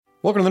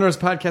Welcome to the Nerdist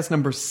Podcast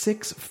number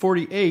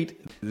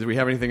 648. Do we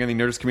have anything on the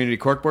Nerdist Community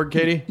Corkboard,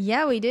 Katie?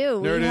 Yeah, we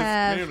do. Nerdist we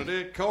have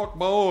Community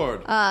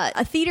Corkboard.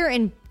 A theater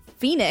in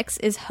Phoenix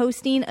is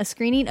hosting a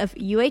screening of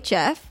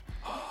UHF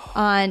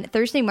on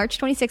Thursday, March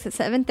 26th at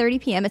 7:30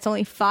 p.m. It's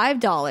only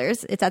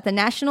 $5. It's at the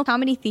National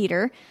Comedy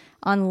Theater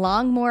on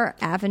Longmore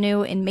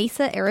Avenue in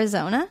Mesa,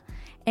 Arizona.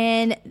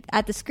 And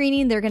at the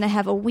screening, they're going to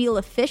have a wheel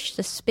of fish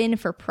to spin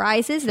for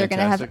prizes. They're going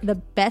to have the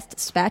best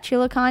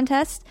spatula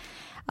contest.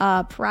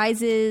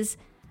 Prizes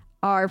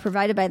are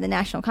provided by the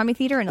National Comedy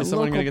Theater and a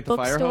local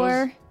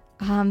bookstore.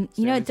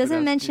 It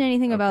doesn't mention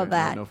anything about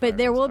that. But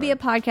there will be a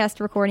podcast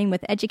recording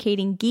with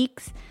Educating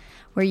Geeks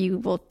where you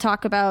will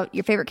talk about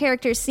your favorite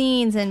characters,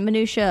 scenes, and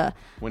minutia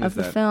of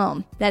the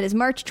film. That is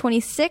March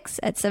 26th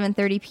at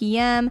 7:30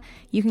 p.m.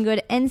 You can go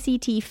to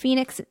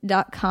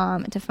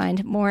nctphoenix.com to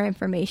find more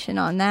information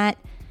on that.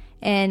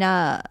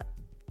 And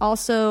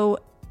also,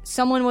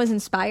 someone was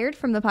inspired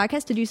from the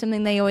podcast to do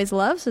something they always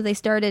love, so they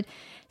started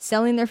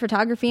selling their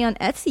photography on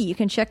Etsy. You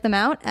can check them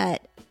out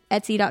at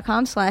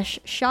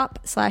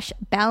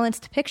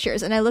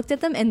etsy.com/shop/balancedpictures. And I looked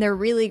at them, and they're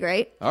really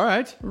great. All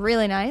right.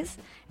 Really nice.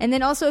 And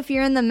then also, if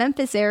you're in the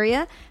Memphis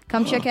area,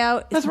 come check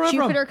out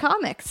Jupiter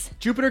Comics.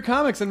 Jupiter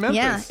Comics in Memphis.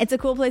 Yeah, it's a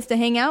cool place to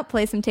hang out,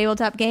 play some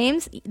tabletop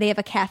games. They have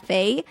a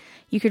cafe.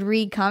 You could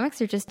read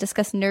comics or just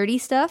discuss nerdy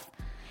stuff.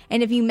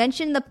 And if you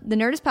mention the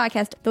Nerdist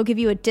podcast, they'll give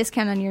you a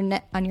discount on your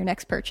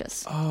next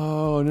purchase.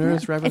 Oh,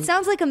 Nerdist represent. It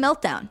sounds like a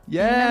meltdown.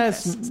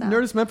 Yes, Memphis, so.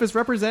 Nerdist Memphis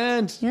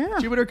represent. Yeah.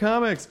 Jupiter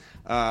Comics.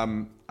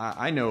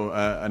 I know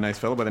a nice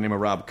fellow by the name of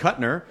Rob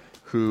Kuttner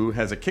who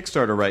has a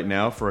Kickstarter right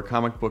now for a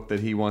comic book that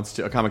he wants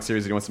to, a comic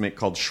series that he wants to make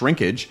called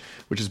Shrinkage,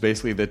 which is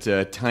basically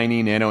that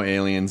tiny nano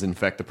aliens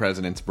infect the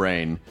president's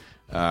brain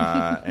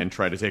and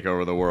try to take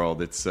over the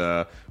world. It's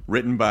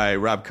written by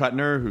Rob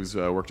Kuttner, who's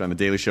worked on The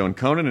Daily Show and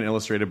Conan, and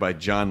illustrated by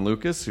John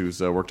Lucas,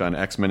 who's worked on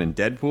X-Men and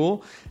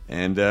Deadpool.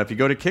 And if you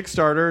go to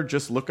Kickstarter,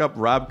 just look up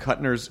Rob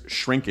Kuttner's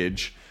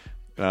Shrinkage.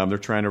 They're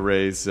trying to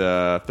raise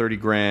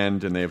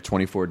 $30,000, and they have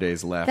 24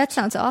 days left. That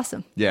sounds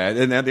awesome. Yeah,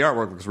 and the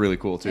artwork looks really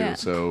cool, too. Yeah.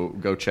 So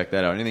go check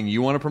that out. Anything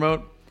you want to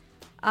promote?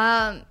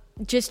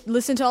 Just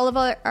listen to all of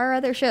our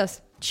other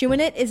shows.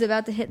 Chewing It is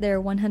about to hit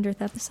their 100th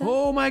episode.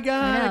 Oh, my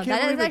God.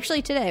 That is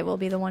actually today will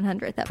be the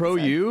 100th episode. Pro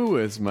U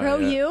is my...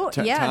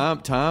 yeah.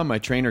 Tom, my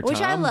trainer, Tom.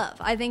 Which I love.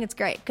 I think it's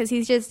great because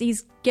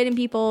he's getting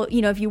people...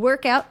 if you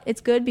work out,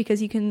 it's good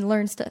because you can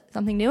learn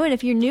something new. And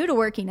if you're new to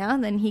working out,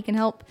 then he can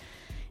help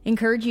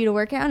encourage you to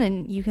work out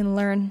and you can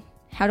learn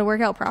how to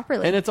work out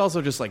properly. And it's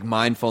also just like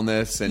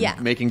mindfulness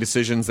and making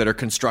decisions that are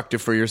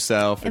constructive for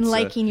yourself. And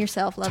liking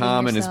yourself, loving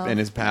Tom yourself. Tom and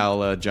his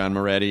pal, John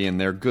Moretti,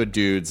 and they're good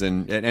dudes.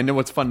 And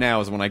what's fun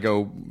now is when I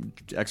go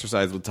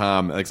exercise with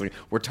Tom, like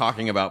we're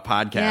talking about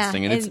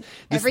podcasting. And it's this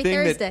every thing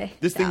Thursday.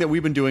 Thing that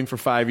we've been doing for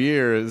 5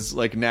 years,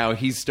 like now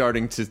he's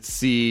starting to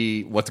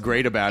see what's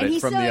great about it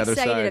from the other side. He's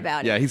so excited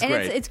about it. Yeah, he's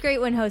great. It's great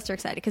when hosts are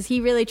excited because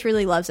he really,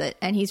 truly loves it.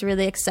 And he's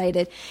really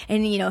excited.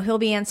 And, he'll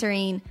be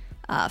answering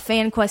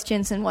fan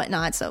questions and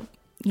whatnot, so...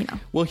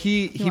 Well,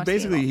 he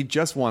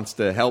just wants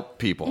to help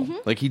people. Mm-hmm.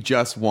 Like he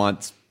just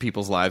wants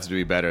people's lives to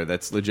be better.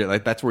 That's legit.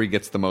 Like that's where he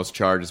gets the most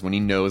charge is when he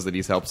knows that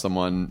he's helped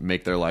someone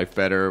make their life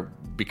better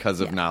because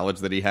of knowledge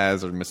that he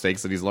has or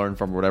mistakes that he's learned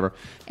from or whatever.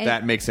 And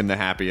that makes him the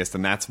happiest,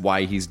 and that's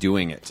why he's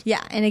doing it.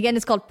 Yeah, and again,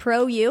 it's called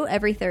Pro U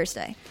every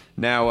Thursday.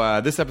 Now,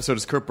 this episode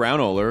is Kurt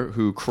Braunohler,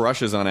 who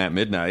crushes on At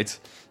Midnight.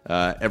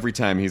 Every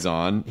time he's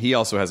on. He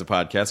also has a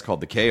podcast called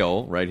the K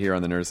Ohle right here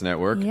on the Nerdist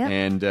Network. Yep.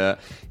 And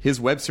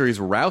his web series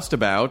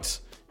Roustabout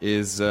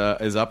is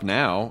up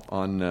now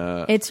on...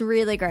 it's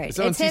really great. It's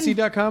on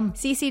cc.com?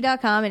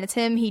 cc.com, and it's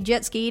him. He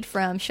jet skied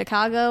from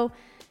Chicago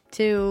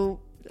to...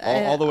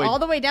 all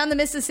the way down the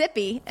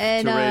Mississippi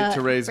and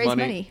to raise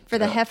money for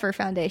the Heifer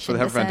Foundation. For the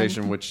Heifer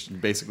Foundation, which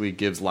basically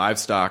gives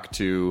livestock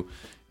to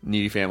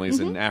needy families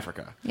in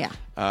Africa. Yeah.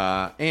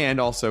 And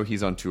also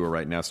he's on tour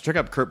right now. So check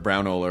out Kurt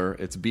Braunohler.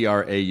 It's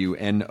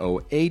Braunohler.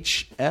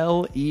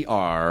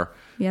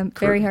 Yeah,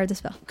 very hard to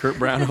spell. Kurt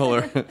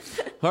Braunohler.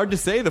 Hard to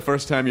say the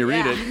first time you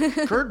read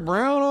it. Kurt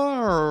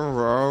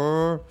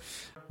Braunohler.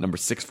 Number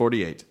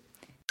 648.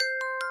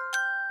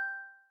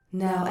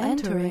 Now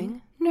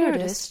entering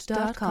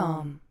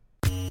Nerdist.com.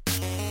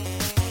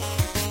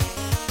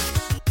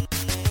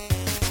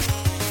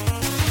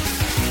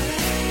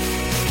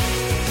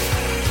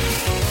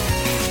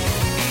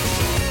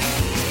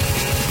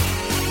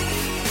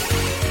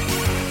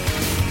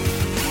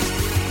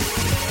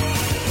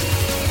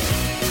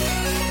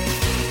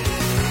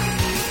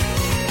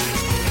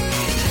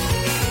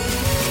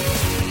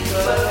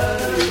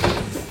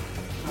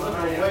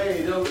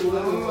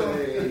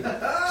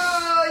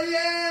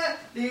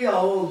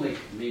 Only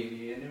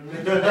me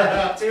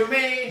to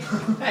me.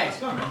 Hey,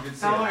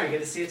 how are you?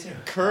 Good to see you too.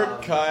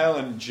 Kurt, Kyle,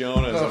 and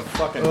Jonah is a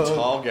fucking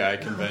tall guy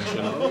convention.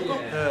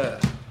 Yeah.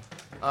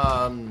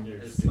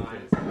 It's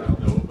fine. No,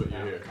 we'll put you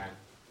here.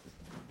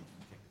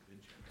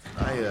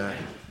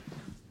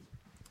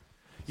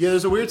 Yeah,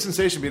 there's a weird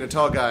sensation being a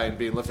tall guy and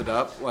being lifted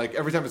up. Like,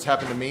 every time it's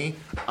happened to me,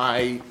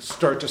 I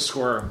start to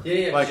squirm.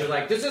 Yeah, like, you're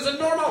like, this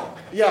isn't normal.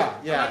 Yeah.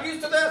 I'm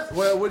used to this.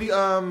 Well, what do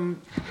you,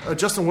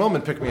 Justin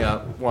Willman picked me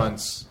up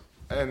once,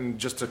 and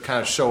just to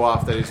kind of show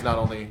off that he's not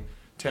only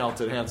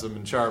talented, handsome,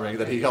 and charming,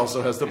 that he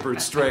also has the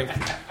brute strength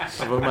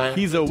of a man.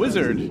 He's a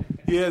wizard.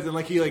 He is, and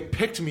he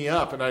picked me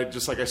up, and I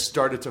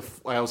started to,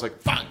 I was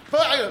like, fuck.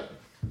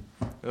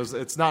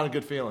 It's not a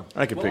good feeling.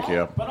 I could pick you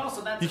up. But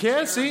also that's You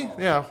can see,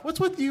 yeah. What's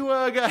with you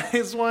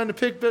guys wanting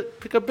to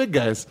pick up big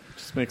guys?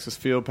 Just makes us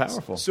feel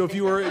powerful. So if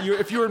you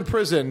were in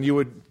prison, you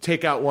would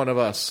take out one of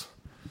us,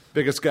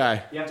 biggest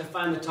guy. You have to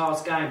find the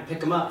tallest guy and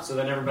pick him up so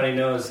that everybody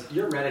knows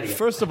you're ready to go.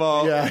 First of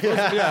all,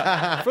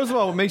 First of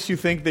all, what makes you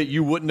think that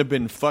you wouldn't have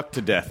been fucked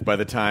to death by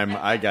the time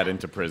I got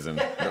into prison?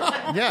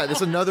 Yeah,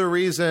 that's another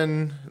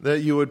reason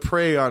that you would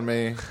prey on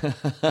me,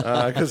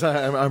 because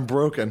I'm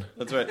broken.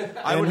 That's right.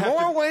 In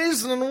more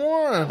ways than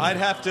one. I'd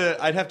have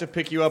to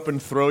pick you up and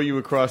throw you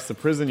across the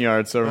prison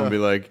yard, so everyone would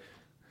be like,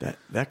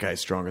 that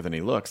guy's stronger than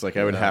he looks. Like,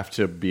 I would have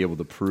to be able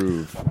to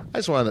prove. I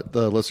just want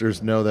the listeners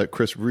to know that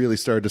Chris really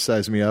started to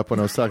size me up when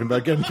I was talking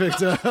about getting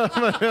picked up.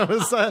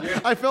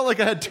 I felt like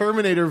I had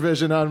Terminator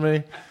vision on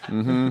me.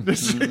 And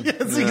it's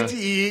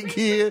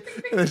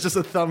just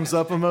a thumbs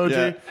up emoji.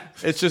 Yeah.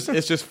 It's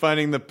just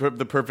finding the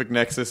perfect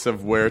nexus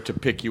of where to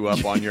pick you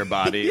up on your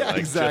body, Yeah, like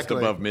exactly.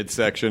 just above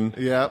midsection.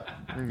 Yep.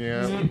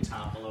 Yeah.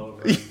 Topple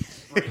over.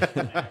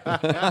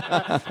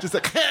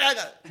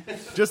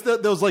 Just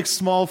those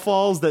small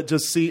falls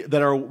that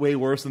are way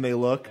worse than they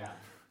look.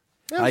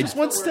 Yeah, just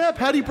one step.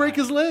 How do you break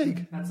his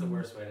leg? That's the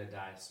worst way to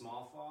die.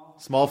 Small fall?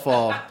 Small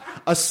fall.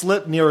 A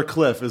slip near a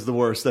cliff is the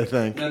worst, I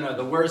think. No,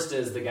 the worst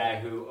is the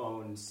guy who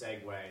owned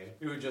Segway,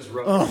 who just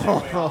rode the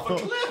Segway off a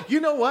cliff. You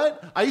know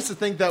what? I used to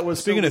think that was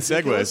Speaking of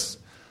ridiculous.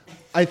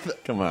 segues,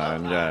 come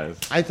on, guys.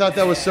 I thought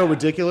that was so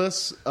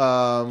ridiculous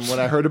when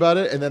I heard about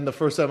it, and then the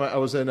first time I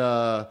was in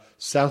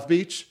South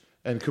Beach,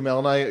 and Kumail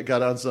and I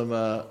got on some...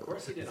 Of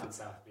course he did on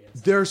South Beach.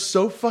 They're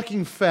so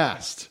fucking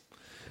fast.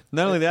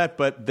 Not only that,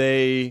 but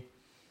the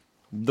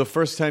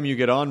first time you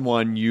get on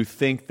one, you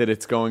think that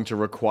it's going to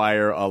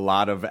require a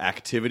lot of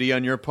activity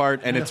on your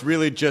part, and it's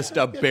really just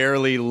a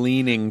barely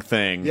leaning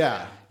thing.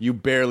 Yeah. You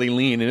barely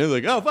lean, and it's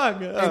like, oh,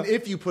 fuck. And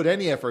if you put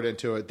any effort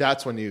into it,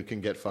 that's when you can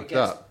get fucked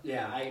up.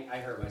 Yeah, I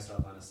hurt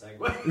myself on a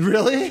Segway.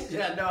 Really?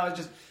 Yeah, no,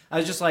 I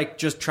was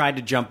just tried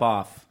to jump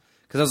off.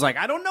 Because I was like,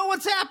 I don't know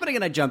what's happening,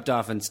 and I jumped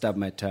off and stubbed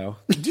my toe.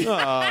 That's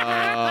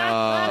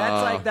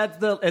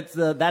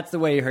the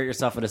way you hurt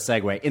yourself in a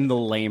Segway in the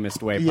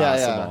lamest way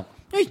possible.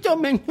 I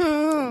stubbed my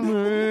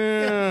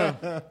toe.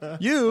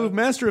 You,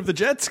 master of the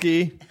jet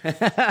ski.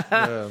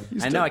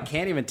 I know, I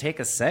can't even take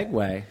a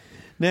Segway.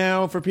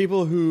 Now, for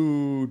people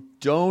who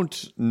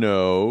don't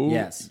know,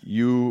 yes,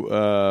 you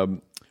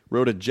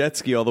rode a jet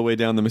ski all the way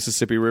down the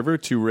Mississippi River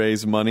to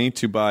raise money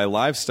to buy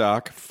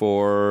livestock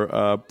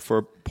for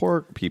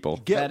poor people.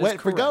 Get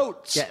wet for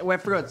goats. Get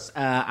wet for goats.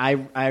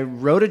 I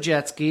rode a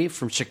jet ski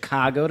from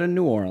Chicago to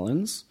New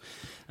Orleans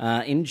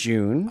in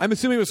June. I'm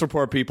assuming it was for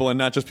poor people and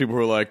not just people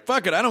who are like,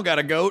 fuck it, I don't got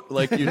a goat.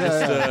 Like, you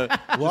just...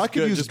 well, I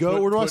could use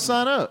goat. Where do I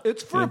sign up?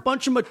 It's for a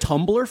bunch of my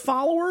Tumblr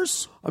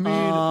followers. I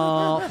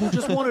mean... who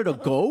just wanted a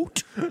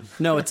goat?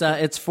 No, it's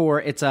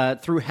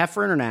through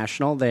Heifer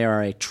International. They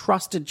are a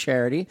trusted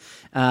charity,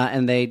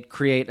 and they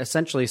create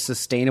essentially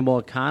sustainable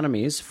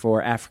economies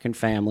for African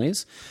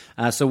families.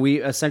 So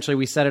we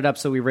set it up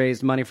so we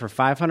raised money for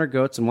 500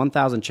 goats and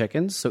 1,000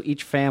 chickens. So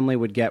each family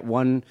would get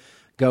one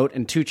goat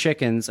and 2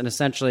 chickens, and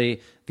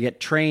essentially they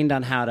get trained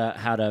on how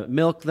to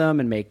milk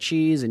them and make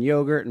cheese and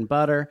yogurt and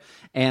butter,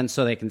 and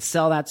so they can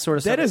sell that sort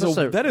of stuff.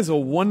 That is a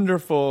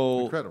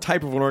wonderful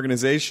type of an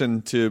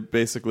organization to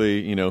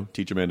basically,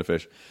 teach a man to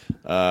fish.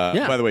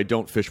 By the way,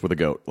 don't fish with a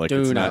goat. Like,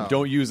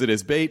 don't use it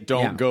as bait.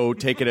 Don't go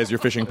take it as your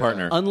fishing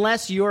partner.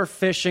 Unless you're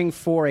fishing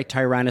for a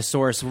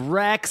Tyrannosaurus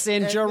Rex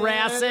in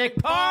Jurassic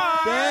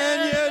Park.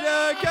 Then you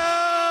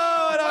go.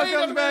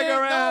 Comes back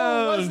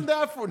around. Wasn't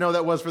that for? No,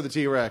 that was for the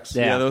T-Rex.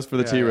 Yeah, that was for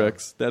the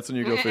T-Rex. That's when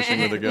you go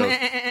fishing with a goat.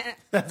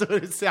 That's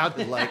what it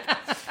sounded like.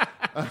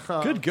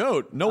 Good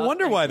goat. No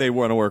wonder why they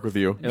want to work with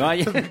you.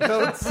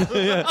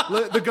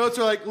 The goats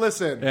are like,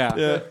 listen.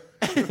 Yeah.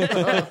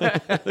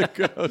 The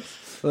goats.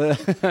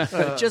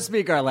 Just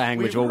speak our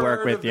language. We'll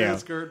work with you.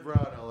 Kurt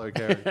Braunohler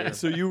character.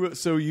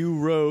 So you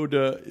rode.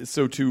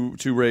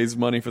 To raise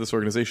money for this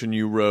organization,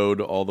 you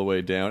rode all the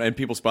way down, and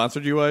people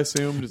sponsored you, I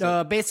assume.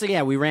 Basically,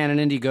 yeah, we ran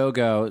an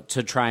Indiegogo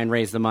to try and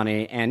raise the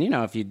money, and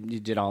if you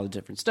did all the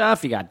different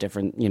stuff, you got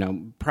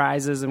different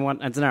prizes and what.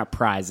 It's not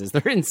prizes;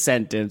 they're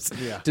incentives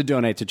to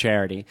donate to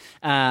charity.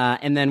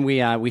 And then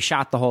we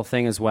shot the whole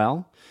thing as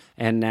well.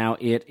 And now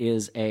it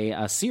is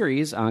a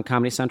series on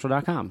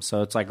ComedyCentral.com.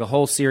 So it's like the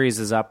whole series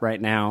is up right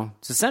now.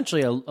 It's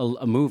essentially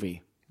a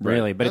movie,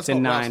 really, but That's it's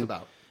in called 9.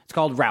 Roustabout. It's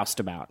called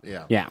Roustabout.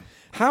 Yeah.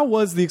 How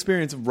was the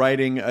experience of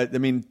writing? I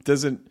mean,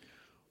 doesn't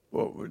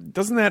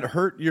that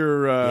hurt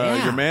your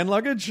man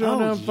luggage?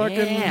 You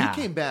He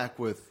came back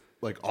with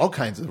like all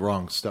kinds of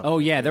wrong stuff. Oh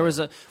yeah, there was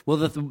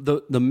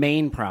the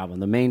main problem,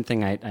 the main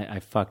thing I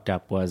fucked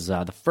up was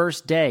the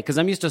first day, because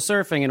I'm used to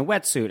surfing in a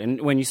wetsuit,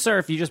 and when you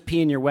surf, you just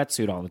pee in your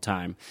wetsuit all the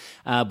time.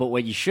 But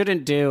what you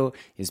shouldn't do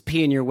is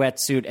pee in your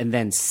wetsuit and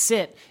then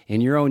sit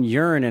in your own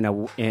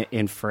urine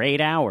in for 8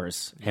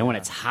 hours, and when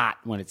it's hot,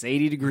 when it's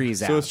 80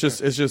 degrees out. So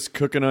it's just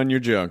cooking on your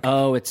junk.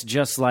 Oh, it's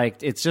just like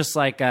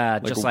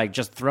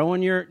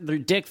throwing your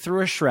dick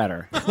through a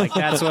shredder. Like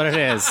that's what it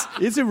is.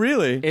 Is it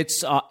really?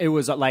 It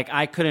was like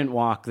I couldn't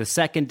walk. The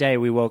second day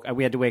we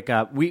had to wake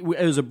up. It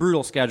was a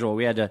brutal schedule.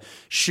 We had to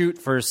shoot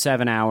for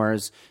 7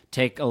 hours,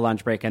 take a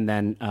lunch break, and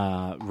then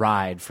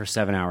ride for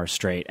 7 hours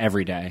straight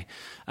every day.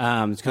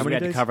 Because we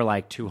had to cover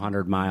like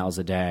 200 miles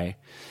a day,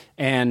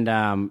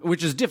 and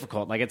which is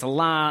difficult. Like it's a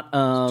lot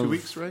of 2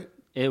 weeks, right?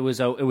 It was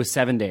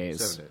 7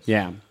 days. 7 days.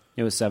 Yeah.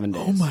 It was 7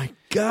 days. Oh my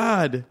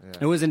God! Yeah.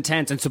 It was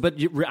intense, and so, but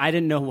I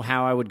didn't know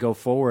how I would go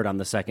forward on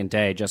the second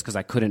day, just because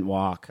I couldn't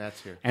walk.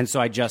 That's here. And so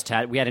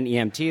we had an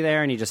EMT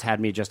there, and he just had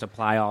me just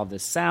apply all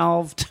this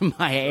salve to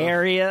my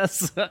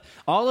areas.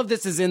 All of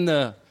this is in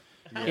the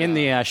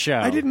show.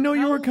 I didn't know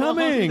you were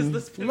coming.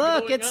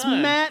 Look, it's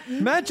Matt.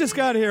 Matt just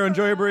got here.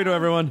 Enjoy your burrito,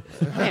 everyone.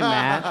 Hey,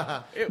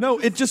 Matt. No,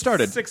 it just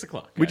started. 6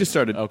 o'clock. We just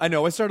started. Okay. I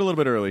know. I started a little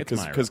bit early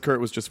because Kurt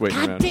was just waiting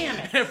God around. damn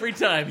it! Every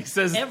time he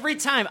says, Every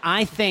time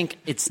I think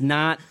it's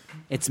not.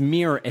 It's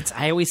Mira.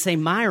 I always say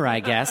Myra,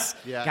 I guess.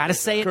 Yeah. Gotta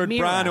say it Kurt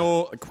Mira.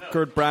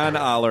 Kurt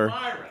Braunohler.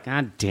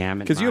 God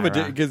damn it, Because you have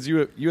Myra.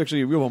 you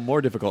actually have a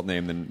more difficult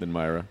name than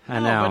Myra.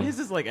 I know. but his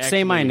is like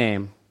Say my actually-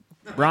 name.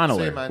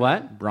 Braunohler.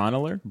 What?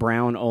 Braunohler?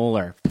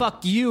 Braunohler.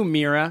 Fuck you,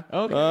 Mira.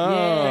 Okay.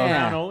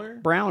 Yeah.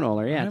 Braunohler?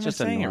 Braunohler, yeah. I'm It's just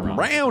never a saying it normal.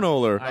 wrong.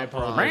 Braunohler. I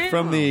apologize.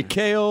 From the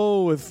K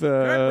Ohle with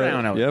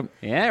Braunohler. Yep,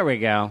 Yeah, there we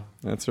go.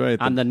 that's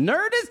right. On the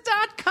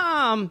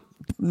Nerdist.com.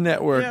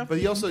 network.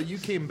 But you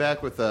came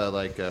back with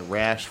a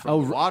rash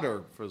from the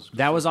water.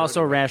 That was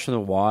also a rash from the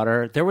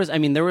water. There was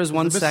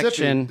one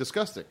section.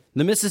 Disgusting.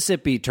 The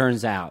Mississippi,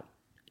 turns out,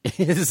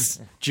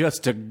 is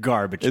just a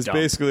garbage It's dump.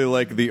 basically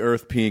like the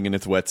Earth peeing in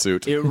its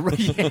wetsuit.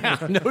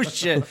 Yeah, no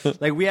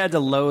shit. Like we had to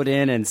load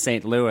in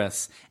St.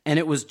 Louis, and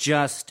it was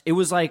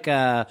like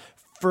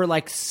for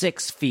like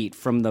 6 feet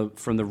from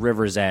the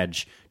river's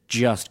edge,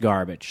 just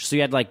garbage. So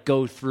you had to like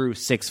go through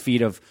 6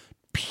 feet of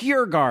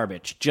pure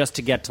garbage just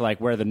to get to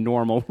like where the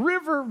normal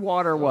river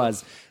water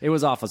was. It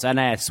was awful. So, and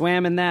I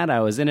swam in that.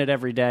 I was in it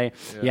every day.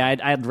 Yeah, I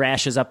had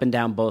rashes up and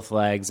down both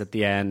legs at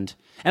the end.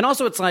 And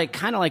also, it's like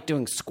kind of like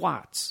doing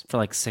squats for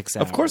like 6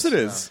 hours. Of course it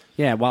is.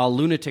 Yeah, while a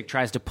lunatic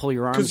tries to pull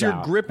your arms out. Because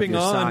you're gripping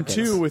of your on, sockets.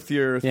 too, with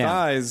your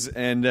thighs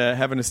and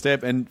having to stay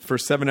up. And for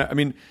 7 hours, I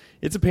mean,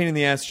 it's a pain in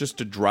the ass just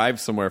to drive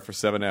somewhere for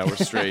 7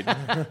 hours straight.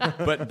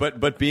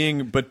 but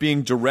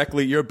being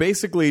directly, you're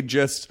basically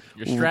just...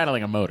 You're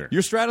straddling a motor.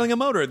 You're straddling a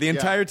motor the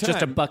entire time.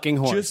 Just a bucking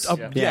horse.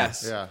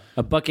 Yes. Yeah.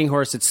 A bucking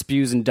horse that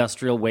spews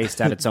industrial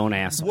waste out its own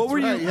ass. What were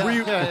you?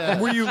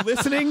 Were you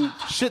listening?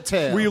 Shit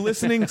tail. Were you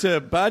listening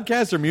to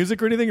podcasts or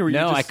music or anything? Or were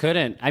No, you just... I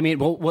couldn't. I mean,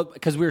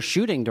 because we were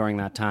shooting during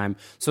that time.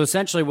 So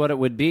essentially, what it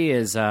would be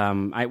is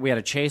we had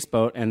a chase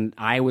boat, and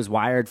I was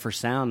wired for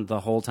sound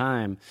the whole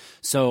time.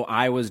 So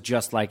I was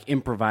just like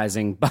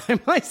improvising by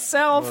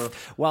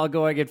myself while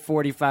going at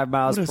 45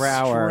 miles What a per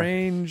hour.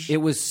 strange- It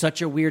was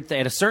such a weird thing.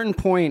 At a certain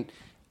point,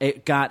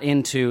 it got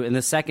into, and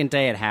the second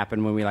day it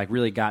happened when we like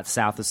really got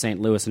south of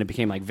St. Louis, and it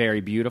became like very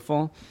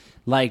beautiful.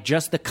 Like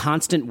just the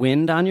constant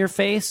wind on your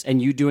face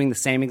and you doing the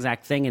same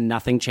exact thing and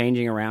nothing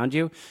changing around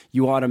you,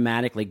 you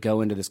automatically go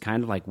into this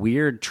kind of like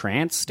weird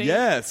trance state.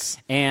 Yes.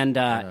 And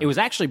it was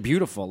actually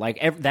beautiful. Like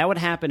that would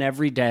happen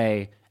every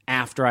day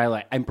after I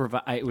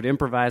would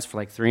improvise for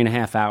like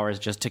 3.5 hours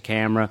just to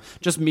camera.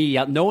 Just me.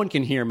 No one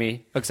can hear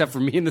me except for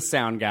me and the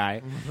sound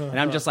guy. And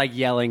I'm just like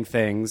yelling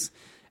things.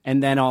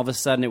 And then all of a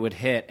sudden it would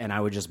hit, and I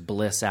would just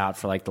bliss out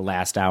for like the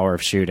last hour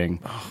of shooting.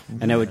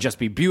 And it would just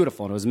be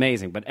beautiful, and it was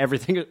amazing. But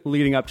everything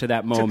leading up to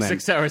that moment. Took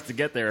 6 hours to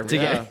get there.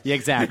 Yeah,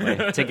 exactly.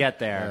 To get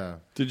there.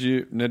 Did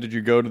you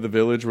go to the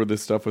village where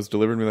this stuff was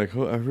delivered and be like,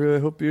 I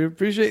really hope you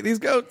appreciate these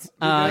goats?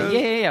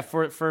 Yeah.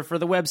 For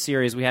the web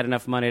series, we had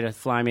enough money to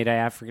fly me to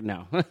Africa.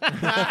 No.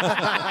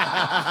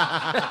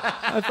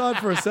 I thought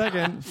for a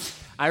second.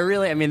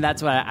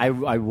 That's why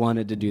I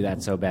wanted to do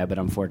that so bad, but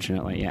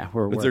unfortunately, yeah.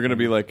 Is there going to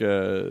be like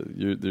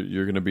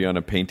you're going to be on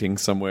a painting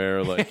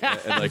somewhere, like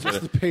and like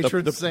the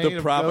patron saint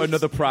of ghosts.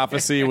 the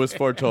prophecy was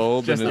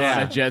foretold, Just and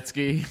on it's, a jet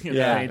ski.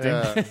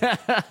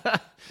 Yeah.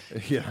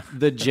 Yeah.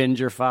 the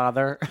ginger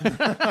father.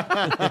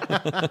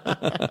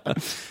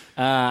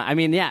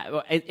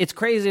 It's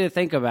crazy to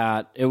think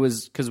about. It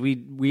was because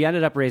we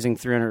ended up raising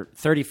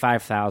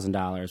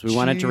 $335,000. We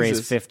wanted to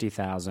raise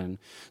 $50,000,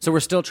 so we're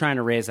still trying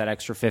to raise that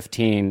extra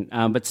 15.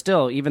 But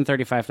still, even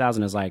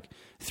 35,000 is like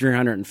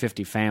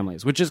 350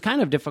 families, which is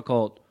kind of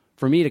difficult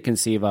for me to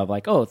conceive of.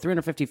 Like,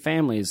 350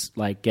 families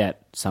like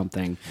get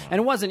something, and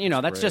it wasn't.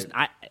 That's just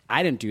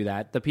I didn't do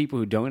that. The people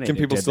who donated. Can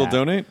people did still that.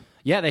 donate?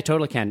 Yeah, they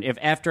totally can. If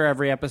after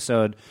every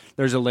episode,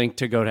 there's a link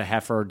to go to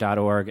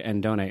heifer.org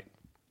and donate.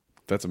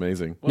 That's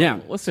amazing. Yeah.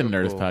 Listen,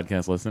 Nerdist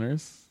podcast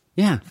listeners.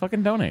 Yeah.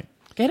 Fucking donate.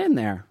 Get in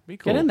there. Be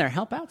cool. Get in there.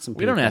 Help out some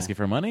people. We don't ask you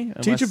for money.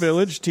 Teach a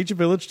village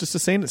to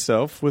sustain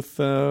itself with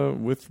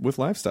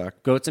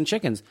livestock. Goats and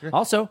chickens.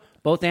 Also,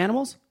 both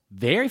animals,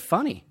 very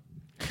funny.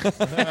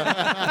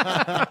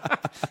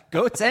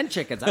 Goats and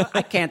chickens.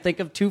 I can't think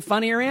of two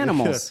funnier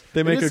animals.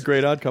 They make a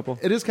great odd couple.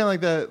 It is kind of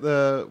like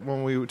that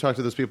when we talked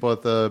to those people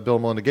at the Bill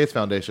and Melinda Gates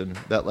Foundation,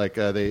 that like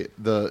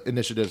the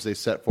initiatives they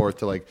set forth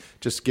to like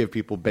just give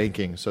people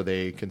banking so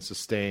they can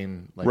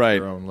sustain like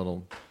their own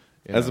little.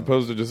 As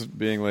opposed to just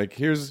being like,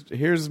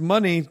 here's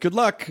money, good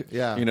luck.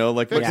 Yeah,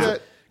 like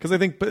because I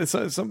think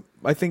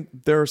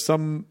there are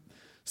some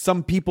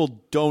people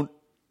don't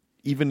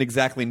even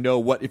exactly know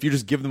what. If you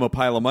just give them a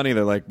pile of money,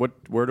 they're like, what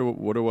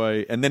do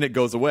I? And then it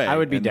goes away. I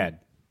would be dead.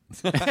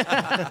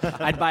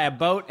 I'd buy a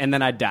boat and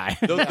then I'd die.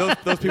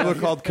 Those people are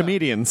called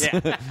comedians.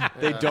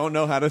 They don't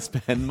know how to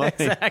spend money.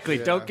 Exactly.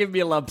 Yeah. Don't give me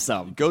a lump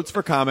sum. Goats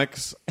for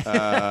comics.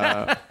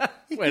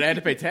 Wait, I had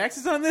to pay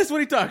taxes on this? What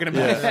are you talking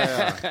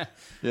about?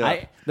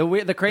 Yeah.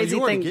 The crazy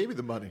you thing. You already gave me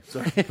the money.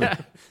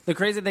 The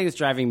crazy thing that's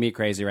driving me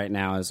crazy right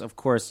now is, of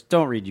course,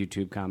 don't read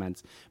YouTube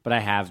comments, but I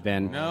have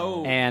been.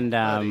 No. And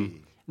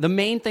the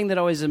main thing that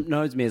always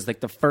annoys me is like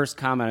the first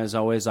comment is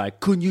always like,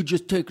 "Couldn't you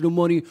just take the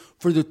money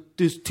for this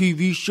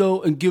TV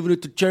show and giving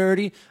it to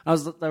charity?"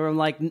 I'm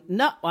like,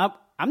 no,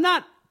 I'm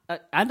not.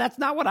 That's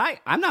not what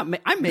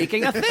I'm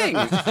making a thing.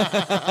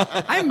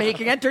 I'm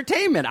making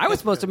entertainment. I was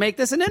supposed to make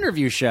this an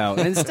interview show.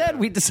 And instead,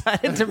 we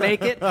decided to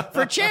make it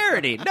for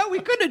charity. No, we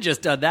couldn't have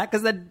just done that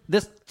because then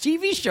this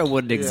TV show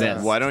wouldn't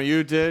exist. Why don't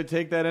you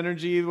take that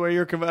energy where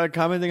you're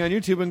commenting on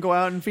YouTube and go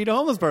out and feed a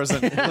homeless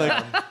person?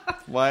 Like,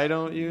 why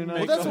don't you not?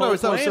 Well, that's what I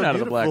was so out of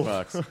the black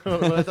box.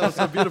 What I thought was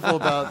so beautiful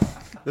about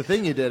the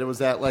thing you did, it was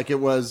that like it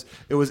was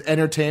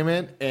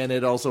entertainment and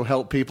it also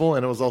helped people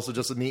and it was also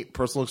just a neat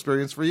personal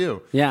experience for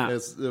you. Yeah,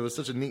 it was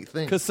such a neat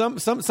thing. Because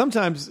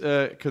sometimes,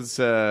 because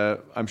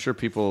I'm sure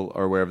people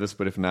are aware of this,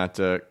 but if not,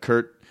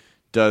 Kurt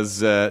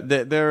does.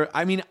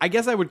 I mean, I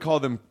guess I would call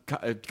them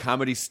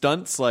comedy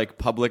stunts, like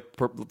public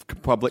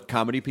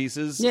comedy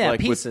pieces. Yeah, like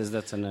pieces.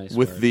 That's a nice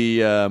with word.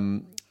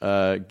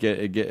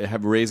 The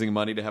raising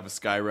money to have a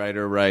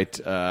skywriter write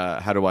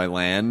 "How do I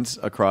land"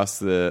 across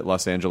the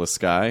Los Angeles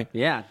sky.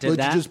 Yeah, Why'd you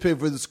just pay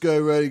for the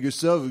skywriting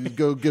yourself and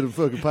go get a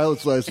fucking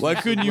pilot's license? Why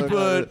couldn't you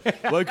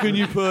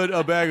put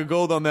a bag of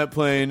gold on that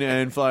plane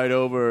and fly it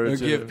over and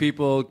give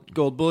people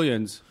gold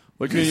bullions?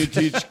 Why can't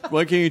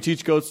you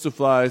teach goats to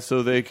fly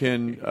so they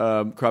can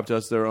crop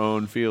dust their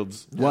own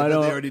fields? Why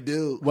don't they already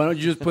do? Why don't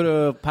you just put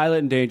a pilot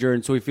in danger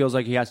and so he feels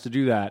like he has to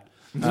do that?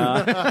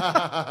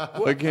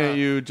 Why can't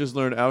you just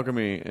learn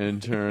alchemy and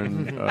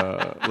turn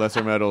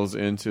lesser metals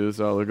into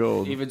solid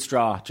gold? Even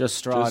straw, just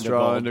straw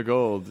into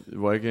gold.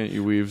 Why can't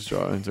you weave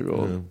straw into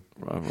gold?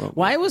 Yeah.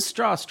 Why was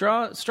straw?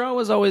 Straw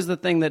was always the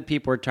thing that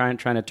people were trying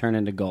to turn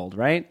into gold,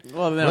 right?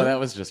 Well, no, that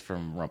was just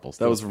from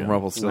Rumpelstiltskin. That was from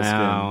Rumpelstiltskin.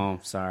 No,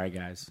 sorry,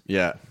 guys.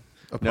 Yeah.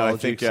 No, I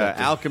think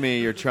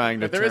alchemy, you're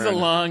trying to There is a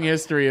long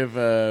history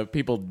of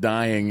people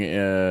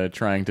dying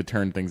trying to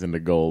turn things into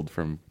gold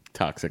from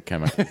toxic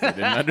chemicals they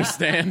didn't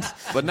understand.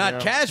 But not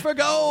cash for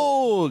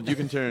gold. You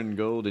can turn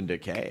gold into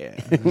cash.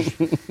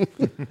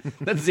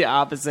 That's the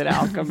opposite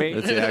alchemy.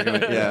 That's the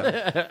alchemy.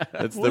 Yeah.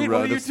 That's the what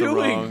are you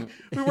doing? wrong.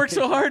 We worked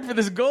so hard for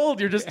this gold.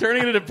 You're just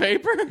turning it into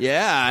paper?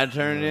 Yeah, I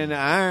turned it into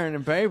iron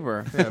and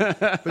paper.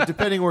 Yeah. But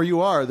depending where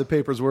you are, the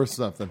paper's worth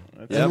something.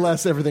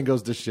 Unless everything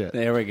goes to shit.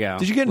 There we go.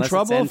 Did you get in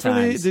trouble for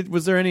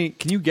was there any?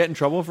 Can you get in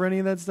trouble for any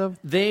of that stuff?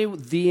 The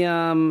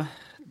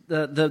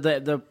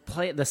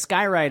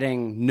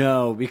skywriting,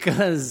 no,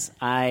 because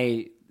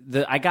I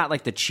got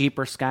like the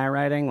cheaper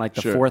skywriting, like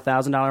the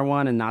 $4,000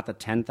 one, and not the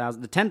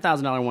 $10,000. The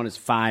 $10,000 one is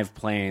 5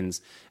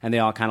 planes, and they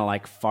all kind of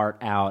like fart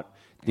out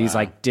these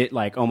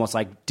like almost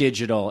like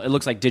digital. It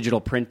looks like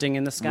digital printing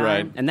in the sky,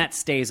 right. And that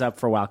stays up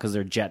for a while because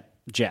they're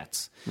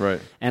jets.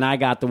 Right. And I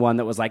got the one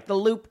that was like the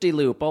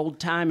loop-de-loop,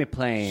 old-timey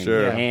plane.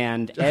 Sure.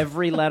 And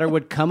every letter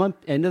would come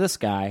up into the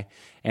sky,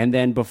 and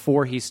then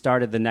before he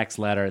started the next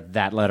letter,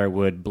 that letter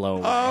would blow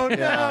away. Oh, no.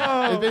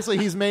 And basically,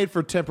 he's made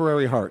for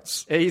temporary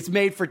hearts. He's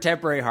made for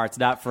temporary hearts,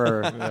 not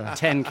for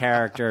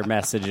 10-character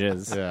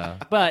messages. Yeah.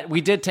 But we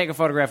did take a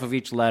photograph of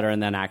each letter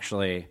and then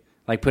actually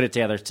like put it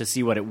together to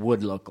see what it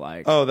would look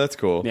like. Oh, that's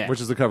cool. Yeah. Which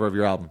is the cover of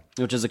your album.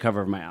 Which is the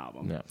cover of my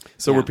album. Yeah.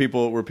 So were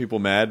people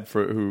mad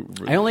for who?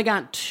 I only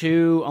got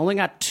two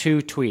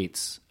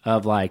tweets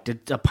of like,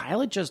 did a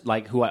pilot just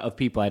like of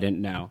people I didn't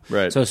know?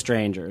 Right. So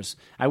strangers.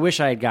 I wish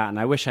I had done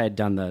the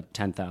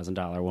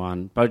 $10,000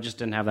 one, but I just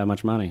didn't have that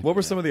much money. What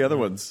were some of the other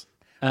ones?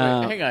 Wait,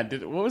 hang on.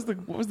 What was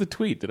the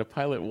tweet? Did a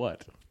pilot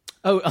what?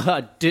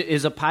 Oh,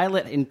 is a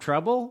pilot in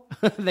trouble?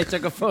 They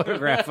took a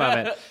photograph of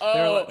it.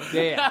 Oh.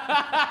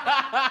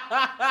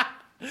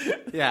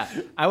 Yeah.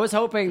 I was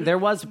hoping, there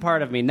was a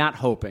part of me, not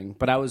hoping,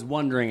 but I was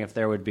wondering if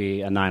there would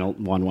be a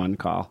 911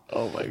 call.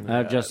 Oh, my God.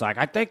 I'm just like,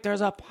 I think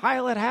there's a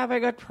pilot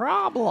having a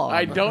problem.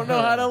 I don't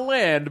know how to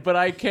land, but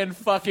I can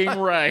fucking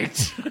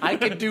write. I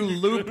can do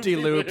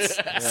loop-de-loops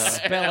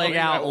spelling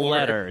out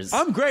letters.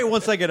 I'm great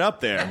once I get up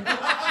there.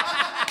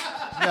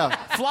 Yeah.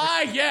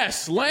 Fly,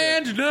 yes.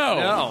 Land,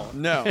 no.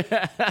 No,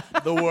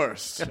 the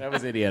worst. That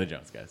was Indiana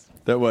Jones, guys.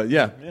 That was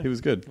he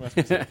was good. What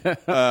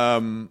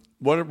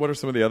are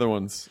some of the other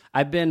ones?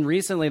 I've been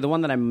recently, the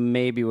one that I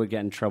maybe would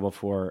get in trouble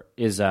for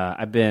is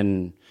I've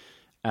been,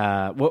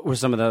 what were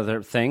some of the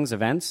other things,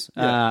 events?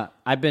 Yeah.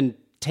 I've been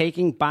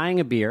buying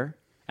a beer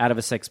out of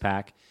a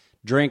 6-pack,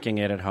 drinking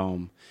it at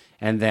home,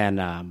 and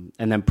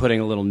then putting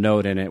a little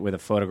note in it with a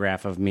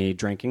photograph of me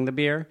drinking the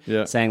beer,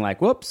 saying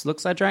like, whoops,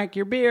 looks I drank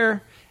your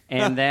beer.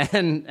 And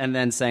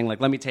then saying like,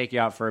 let me take you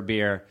out for a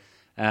beer.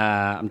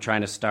 I'm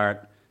trying to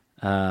start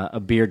a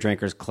beer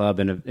drinkers club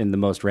in the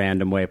most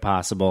random way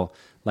possible,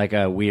 like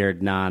a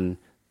weird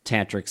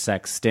non-tantric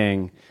sex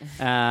sting,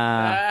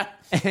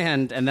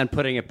 and then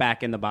putting it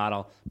back in the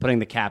bottle, putting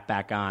the cap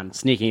back on,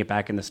 sneaking it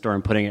back in the store,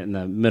 and putting it in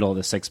the middle of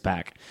the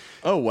 6-pack.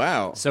 Oh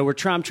wow! So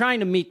I'm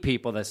trying to meet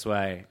people this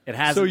way. It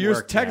hasn't. So you're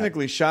worked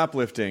technically yet.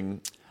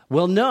 shoplifting.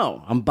 Well,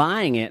 no, I'm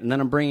buying it and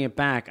then I'm bringing it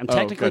back. I'm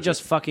technically gotcha.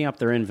 just fucking up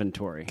their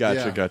inventory.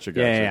 Gotcha.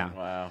 Yeah.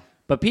 Wow.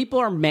 But people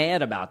are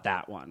mad about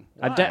that one.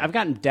 I've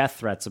gotten death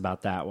threats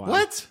about that one.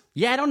 What?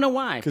 Yeah, I don't know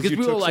why. Because you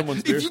people took are like,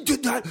 someone's beer. If you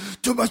did that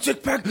to my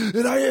 6-pack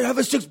and I have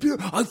a 6 beer,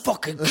 I'd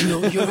fucking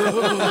kill you.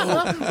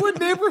 What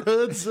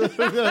neighborhoods?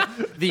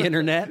 the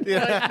internet.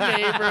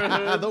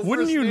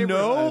 Wouldn't you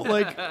know?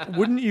 Like,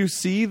 wouldn't you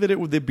see that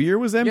the beer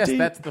was empty? Yes,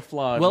 that's the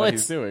flaw in Well, what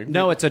it's he's doing.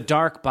 no, it's a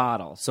dark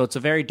bottle, so it's a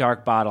very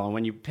dark bottle, and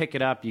when you pick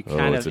it up, you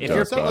kind it's of a if dark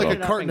you're It's not picking like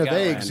it a up carton and of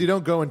eggs. going, You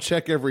don't go and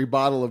check every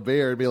bottle of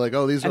beer and be like,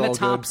 oh, these are and all the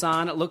top's good.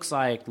 on. It looks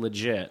like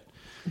legit.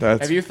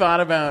 Have you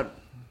thought about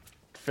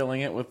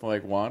filling it with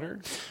like water?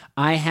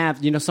 I have,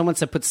 someone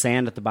said put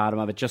sand at the bottom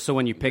of it just so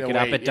when you pick The it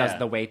up, weight,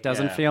 the weight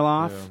doesn't Yeah. feel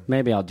off.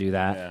 Maybe I'll do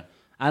that. Yeah.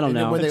 I don't And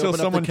then know. when they Until open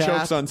up someone the cap-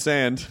 chokes on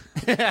sand.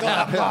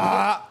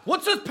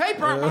 What's this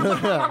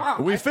paper?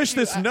 We fished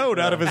this note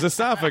out of his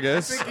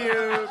esophagus.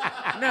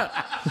 No.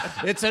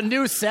 It's a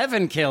new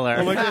 7 killer.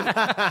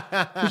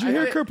 Did you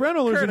hear Kurt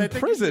Braunohler's Kurt, I in think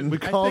prison? We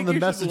call him the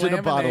message in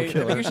a bottle I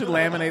killer. think you should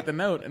laminate the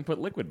note and put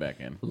liquid back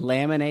in.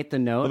 Laminate the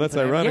note. Well, that's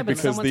Yeah, ironic but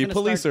because someone's the gonna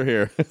police start- are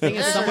here. Thing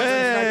is, someone's gonna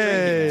start drinking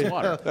it. It's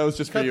water. That was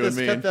just for Cut you this,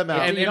 and me. cut them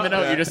out. And in the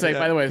note, you just say,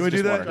 by the way, Can we it's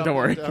do just that? water. Don't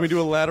worry. Can we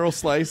do a lateral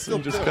slice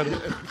and just cut it?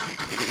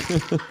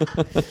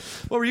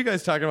 What were you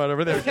guys talking about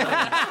over there? Jonah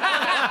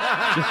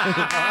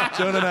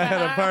and I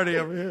had a party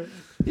over here.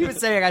 He was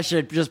saying I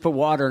should just put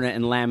water in it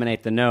and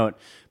laminate the note.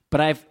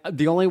 But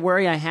the only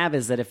worry I have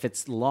is that if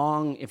it's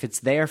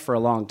there for a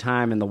long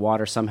time and the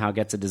water somehow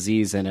gets a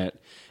disease in it,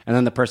 and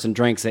then the person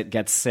drinks it,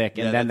 gets sick,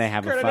 and then they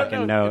have Kurt, a I don't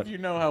fucking know note. if you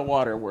know how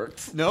water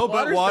works. No, but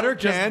Waters water don't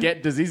just can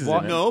get diseases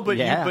in it. No, but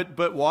Yeah.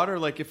 but water,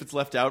 like if it's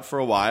left out for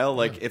a while,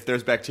 like if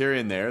there's bacteria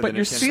in there, But then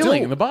you're it can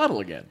sealing the bottle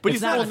again. But It's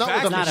he's not not,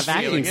 a- it's not a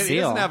vacuum sealing it. He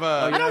seal. doesn't have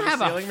a. I don't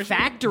have a sealing machine?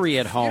 factory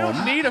at You home.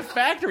 don't need a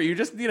factory. You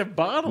just need a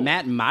bottle.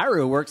 Matt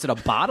Maru works at a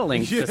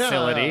bottling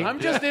facility.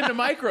 I'm just into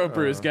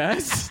microbrews,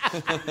 guys.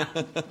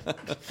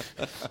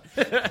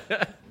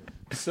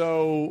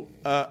 So,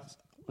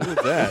 what is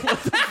that?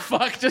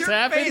 Fuck just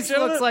happened, Face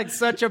Jonah? looks like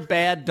such a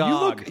bad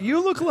dog.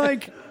 You look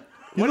like.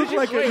 You look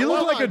like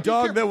a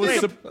dog that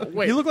was.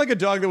 wait. You look like a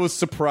dog that was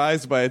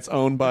surprised by its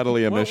own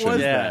bodily emission. was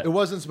Yeah. that? It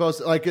wasn't supposed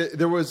to, like,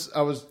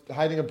 I was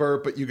hiding a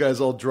burp, but you guys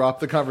all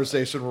dropped the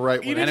conversation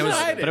right You when didn't it was-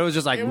 hide but it was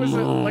just like,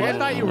 I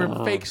thought you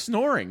were fake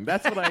snoring.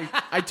 That's what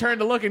I turned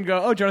to look and go,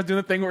 oh, Jonah's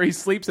doing the thing where he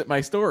sleeps at my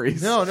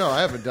stories. No,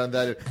 I haven't done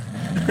that.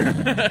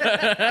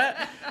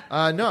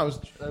 No,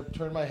 I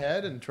turned my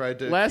head and tried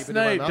to Last keep it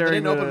in my night mouth. I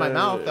during didn't open my the-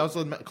 mouth. That was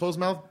a closed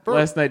mouth burp.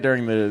 Last night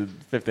during the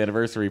 5th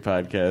anniversary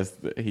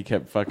podcast, he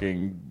kept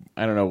fucking,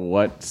 I don't know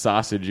what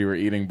sausage you were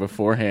eating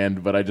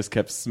beforehand, but I just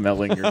kept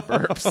smelling your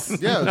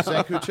burps. Yeah, it was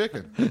Zanku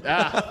chicken.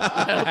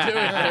 I'll do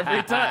it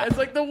every time. It's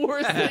like the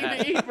worst thing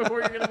to eat before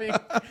you're going to be...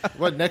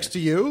 What, next to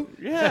you?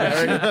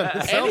 Yeah.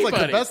 It sounds like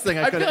the best thing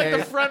I feel could like have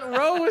the ate. front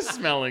row was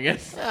smelling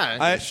it.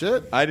 Yeah,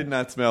 shit. I did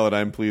not smell it.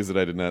 I'm pleased that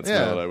I did not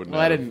smell it. I would not.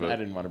 Well, I have,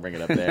 didn't want to bring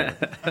it up there.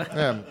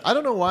 I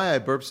don't know why I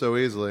burp so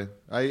easily.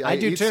 I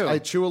do eat, too. I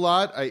chew a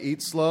lot. I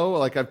eat slow.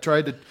 Like I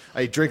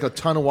drink a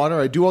ton of water.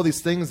 I do all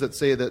these things that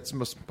say that's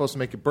supposed to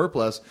make you burp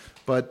less,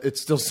 but it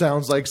still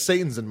sounds like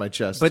Satan's in my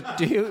chest. But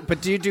do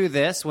you do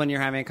this when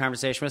you're having a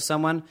conversation with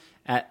someone?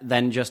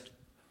 Then just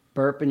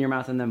burp in your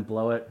mouth and then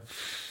blow it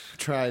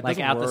try it like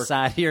doesn't out the work.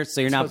 side here,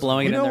 so you're not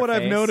blowing You it. know in their what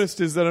I've face?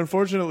 noticed is that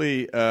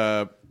unfortunately,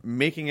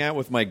 making out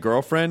with my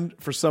girlfriend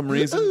for some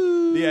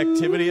reason, the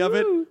activity of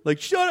it, like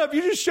shut up,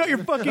 you just shut your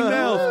fucking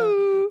mouth.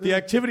 The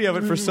activity of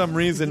it for some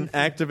reason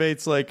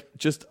activates like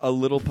just a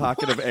little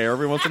pocket of air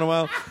every once in a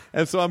while,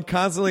 and so I'm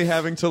constantly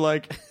having to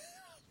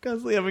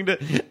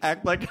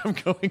act like I'm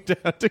going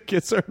down to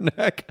kiss her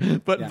neck,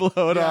 but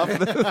blow it off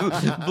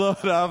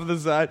the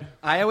side.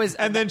 I always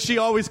And then she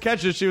always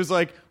catches. She was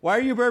like, why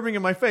are you burping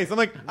in my face? I'm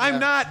like, I'm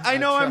not. I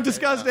know I'm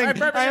disgusting. I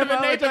burped in the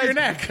nape of your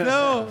neck.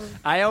 No.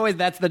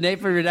 That's the nape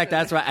of your neck.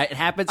 That's why it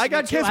happens. I to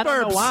got me too. kiss I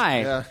don't know burps.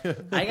 why.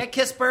 I got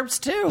kiss burps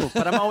too.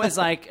 But I'm always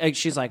like,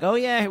 she's like, oh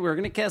yeah, we're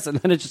gonna kiss, and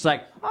then it's just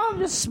like, oh, I'm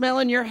just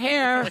smelling your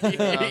hair.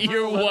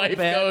 Your wife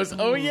goes,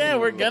 oh yeah,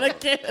 we're gonna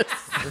kiss.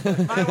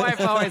 My wife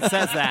always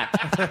says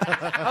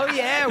that. Oh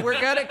yeah, we're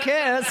gonna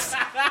kiss.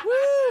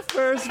 Woo,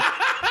 first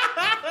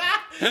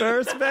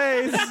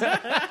base.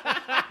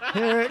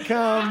 Here it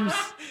comes.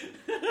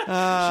 She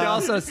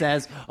also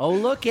says, oh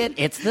look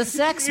it's the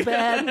sex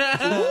bed.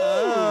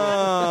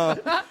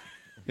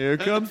 Here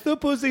comes the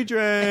pussy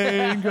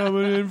train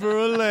coming in for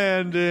a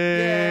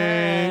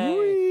landing.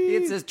 Whee.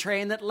 It's a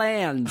train that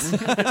lands.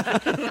 Doc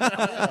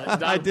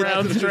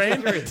Brown's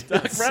train.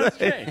 Doc Brown's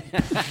train.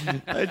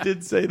 I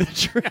did say the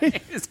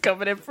train. It's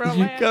coming in for a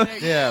landing.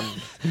 Yeah.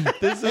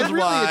 This is really,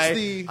 why it's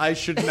the- I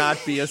should not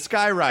be a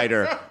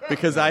skyrider,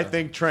 because I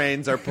think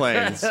trains are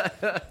planes.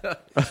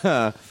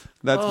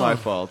 That's my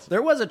fault.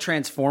 There was a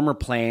Transformer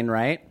plane,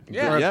 right?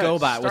 Yeah. Or a Yeah.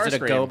 GoBot. Was it a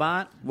Starscream.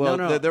 GoBot? Well,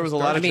 no. there was a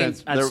lot of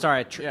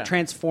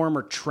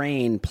Transformer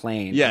train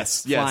plane.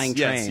 Yes, Flying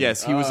train.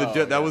 yes. He was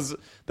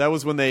that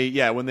was when they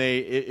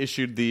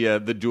issued the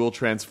dual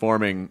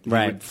transforming. He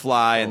Right. would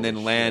fly and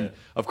then land.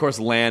 Of course,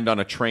 land on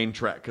a train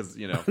track because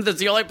That's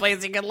the only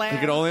place he can land. he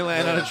could only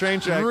land on a train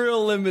track.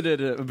 Real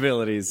limited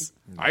abilities.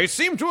 I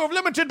seem to have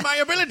limited my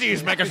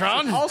abilities,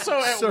 Megatron. Also,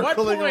 at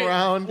Circling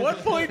around. what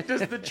point does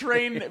the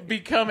train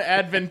become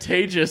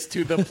advantageous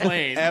to the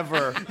plane?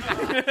 Ever.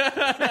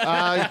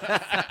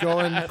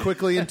 Going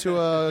quickly into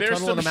a There's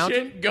tunnel some in a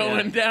mountain. shit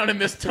going down in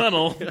this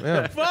tunnel.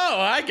 Oh,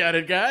 I got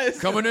it, guys.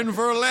 Coming in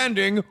for a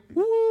landing.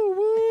 Woo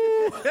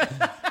woo.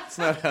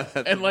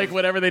 And like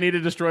whatever they needed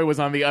to destroy was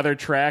on the other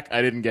track.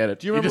 I didn't get it.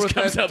 Do you remember just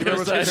what comes that- out do you the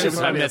remember other what side. that It was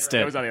ship on the- missed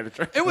it. It was on the other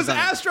track. It was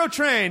Astro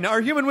Train,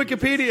 our human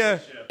Wikipedia.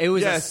 It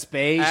was a Yes.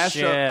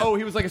 spaceship. Oh,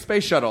 he was like a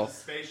space shuttle.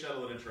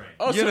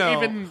 Oh, You so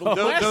know, even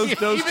those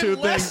even two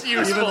less things-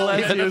 useful even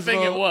less than the thing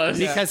it useful. was.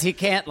 Because he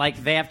can't,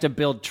 they have to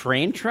build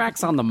train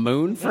tracks on the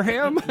moon for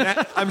him?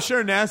 I'm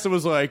sure NASA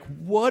was like,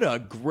 what a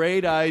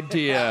great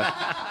idea.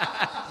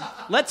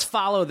 Let's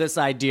follow this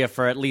idea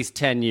for at least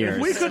 10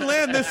 years. We could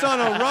land this on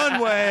a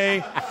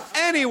runway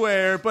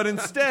anywhere, but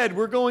instead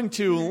we're going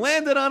to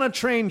land it on a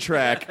train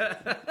track.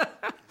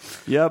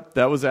 Yep,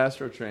 that was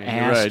Astro Train.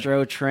 You're right.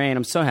 Astro Train.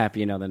 I'm so happy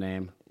you know the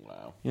name.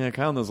 Yeah,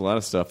 Kyle knows a lot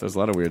of stuff. There's a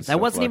lot of weird stuff. That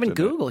wasn't even locked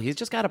in there. Google. He's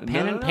just got a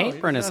pen and No,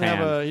 paper in he his does not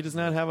have hand. he does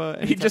not have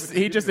a. He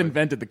just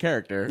invented the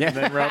character. And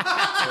then wrote,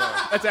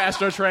 that's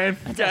Astro Train.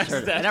 Guys,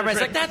 that's And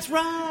everybody's like, that's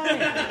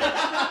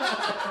right.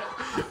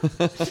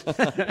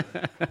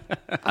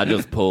 I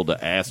just pulled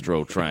the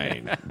Astro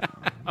Train.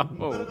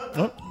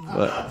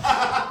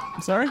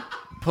 sorry?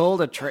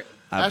 Pulled a train.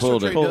 I Astro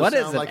pulled Train it. does What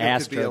is sound it, like it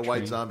could be Astro a White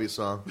Train? Zombie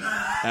song.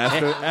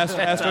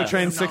 Astro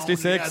Train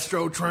 66.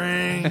 Astro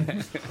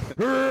Train.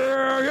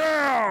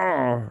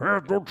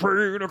 Astro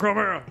Train to come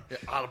here.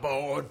 On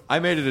board. I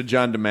made it a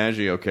John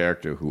DiMaggio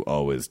character who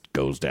Always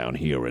goes down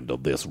here into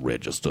this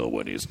register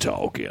when he's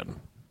talking.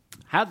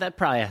 That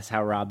probably is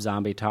how Rob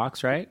Zombie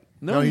talks, right?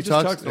 No, No, he he just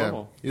talks- talks yeah.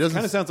 normal. He doesn't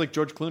Kind of s- sounds like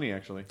George Clooney,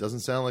 actually.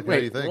 Doesn't sound like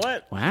what you think.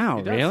 What? Wow,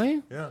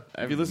 really? Yeah.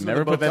 If you listen Never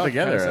to them put both that talk,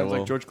 together. It kinda I sounds will-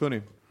 like George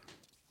Clooney.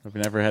 I've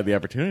never had the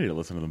opportunity to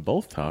listen to them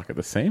both talk at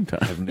the same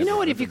time. You know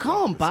what? If you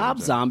call him Bob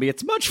Zombie,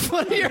 it's much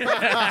funnier.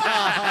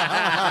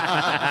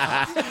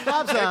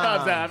 Bob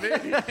Zombie.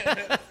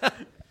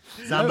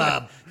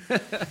 Zambab.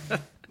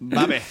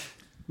 Bobby.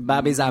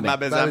 Bobby Zombie.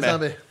 Bobby Bobby Zombie.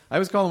 Zombie. I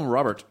always call him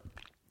Robert.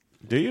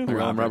 Do you? I call him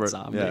Robert Robert.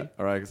 Zombie. Yeah.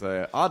 All right.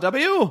 Because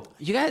RW.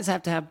 You guys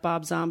have to have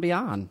Bob Zombie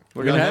on.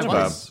 We're gonna have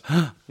Bob. Twice.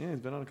 Yeah, he's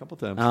been on a couple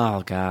times.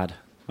 Oh, God.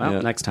 Well, Yeah.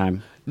 next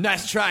time.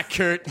 Nice try,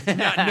 Kurt.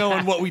 Not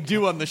knowing what we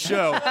do on the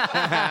show.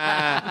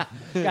 Guys,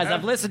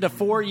 I've listened to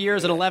 4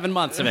 years and 11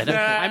 months of it.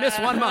 I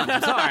missed 1 month.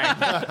 I'm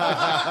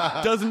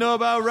sorry. Doesn't know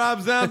about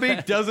Rob Zombie.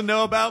 Doesn't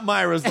know about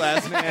Myra's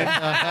last name.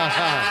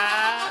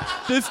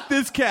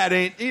 This cat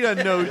ain't. He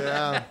doesn't know.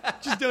 Yeah.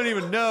 Just don't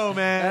even know,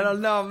 man.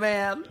 don't know,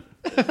 man.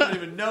 Don't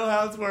even know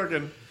how it's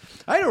working.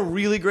 I had a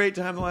really great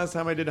time the last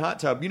time I did Hot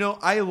Tub. You know,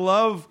 I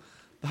love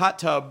the Hot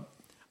Tub.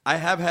 I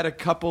have had a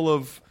couple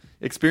of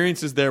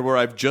experiences there where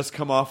I've just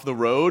come off the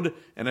road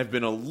and I've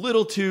been a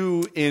little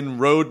too in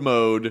road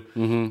mode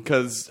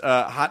because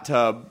Hot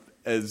Tub,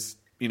 as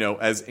you know,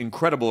 as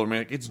incredible. I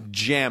mean, it's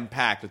jam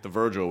packed at the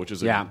Virgil, which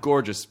is a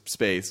gorgeous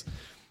space.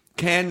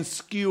 Can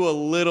skew a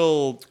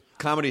little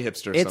comedy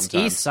hipster. It's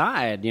sometimes. East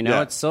Side, you know.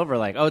 Yeah. It's Silver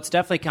Lake. Oh, it's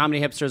definitely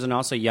comedy hipsters and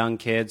also young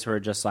kids who are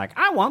just like,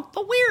 I want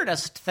the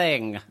weirdest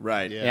thing.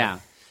 Right. Yeah.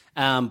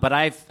 But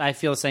I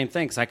feel the same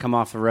thing because I come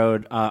off the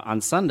road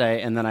on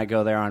Sunday and then I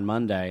go there on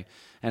Monday.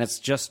 And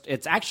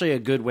it's actually a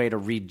good way to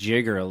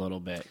rejigger a little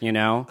bit, you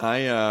know?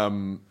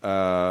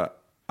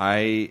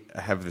 I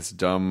have this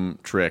dumb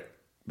trick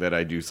that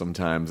I do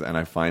sometimes, and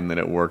I find that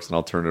it works in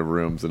alternative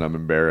rooms, and I'm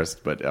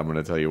embarrassed, but I'm going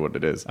to tell you what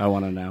it is. I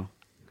want to know.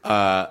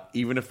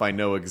 Even if I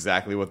know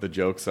exactly what the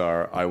jokes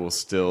are, I will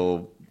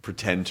still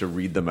pretend to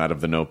read them out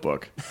of the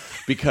notebook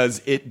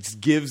because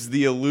it gives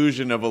the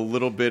illusion of a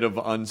little bit of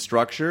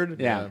unstructured.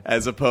 Yeah.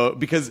 As opposed,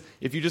 because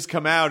if you just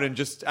come out and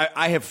just,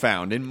 I have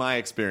found in my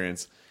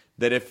experience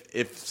that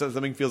if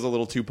something feels a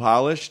little too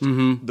polished,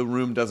 the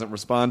room doesn't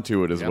respond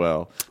to it as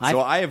well. So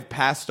I have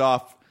passed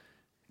off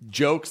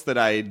jokes that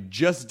I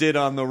just did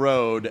on the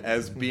road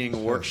as being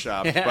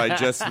workshopped by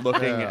just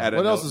looking at a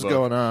What else is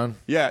notebook. going on?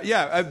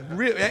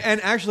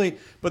 And actually,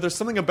 but there's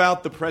something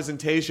about the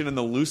presentation and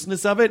the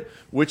looseness of it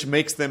which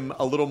makes them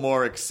a little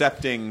more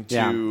accepting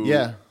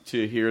to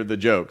hear the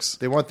jokes.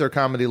 They want their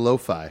comedy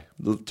lo-fi.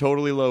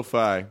 Totally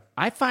lo-fi.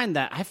 I find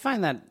that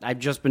I've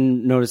just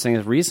been noticing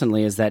this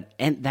recently is that,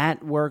 and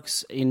that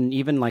works in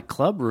even like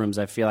club rooms,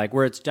 I feel like,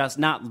 where it's just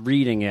not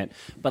reading it,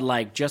 but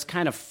like just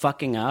kind of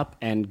fucking up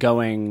and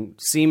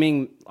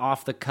seeming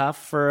off the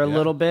cuff for a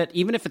little bit.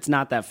 Even if it's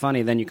not that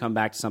funny, then you come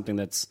back to something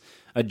that's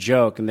a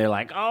joke and they're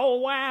like, oh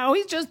wow,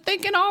 he's just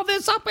thinking all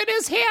this up in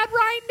his head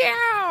right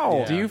now.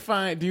 Yeah. Did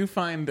you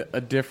find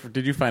a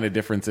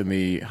difference in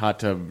the Hot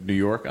Tub New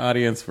York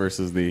audience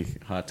versus the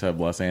Hot Tub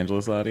Los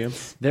Angeles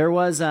audience? There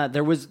was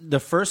the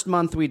first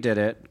month we did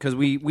it, because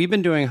we've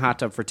been doing Hot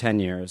Tub for 10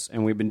 years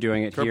and we've been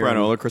doing it Kurt here.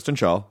 Braunohler, Kristen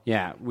Schaal.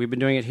 Yeah, we've been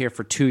doing it here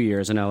for 2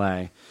 years in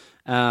LA.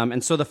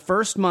 And so the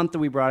first month that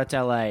we brought it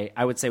to LA,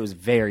 I would say was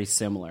very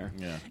similar.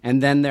 Yeah.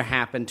 And then there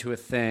happened to a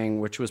thing,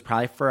 which was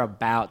probably for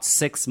about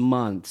 6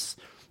 months.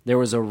 There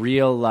was a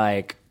real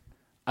like,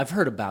 I've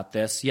heard about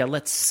this. Yeah,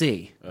 let's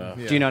see.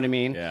 Do you know what I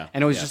mean? Yeah.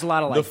 And it was just a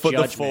lot of like the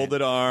judgment.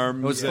 folded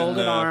arms. It was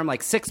folded arm,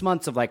 like 6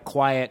 months of like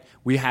quiet.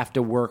 We have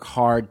to work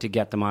hard to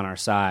get them on our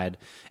side.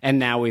 And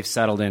now we've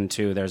settled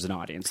into there's an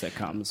audience that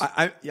comes.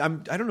 I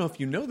don't know if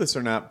you know this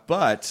or not,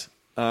 but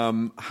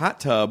Hot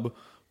Tub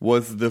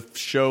was the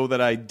show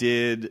that I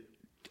did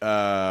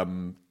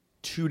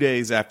 3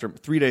 days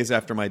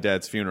after my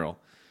dad's funeral.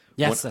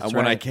 Yes, that's right.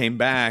 When I came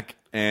back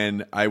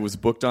and I was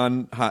booked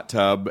on Hot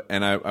Tub,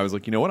 and I was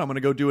like, you know what, I'm going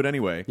to go do it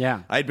anyway.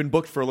 Yeah. I had been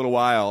booked for a little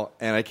while,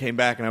 and I came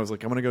back and I was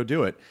like, I'm going to go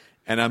do it.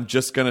 And I'm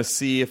just going to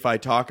see if I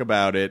talk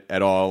about it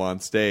at all on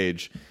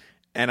stage.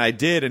 And I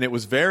did, and it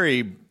was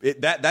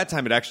that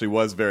time it actually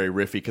was very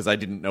riffy because I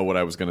didn't know what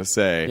I was going to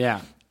say.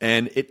 Yeah.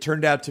 And it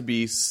turned out to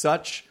be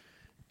such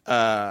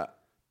an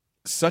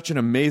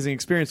amazing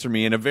experience for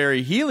me and a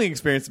very healing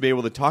experience to be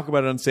able to talk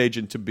about it on stage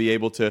and to be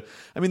able to,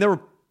 I mean, there were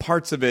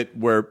parts of it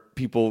where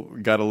people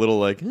got a little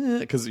like,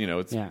 because, you know,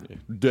 it's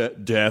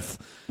death,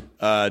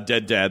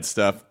 dead dad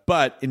stuff.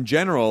 But in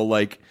general,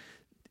 like,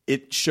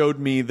 it showed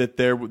me that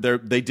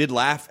they did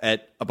laugh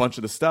at a bunch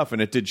of the stuff, and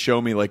it did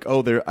show me like,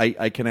 oh,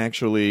 I can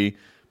actually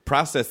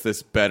process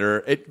this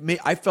better.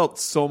 I felt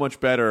so much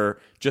better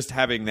just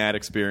having that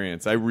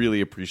experience. I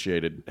really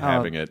appreciated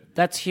having it.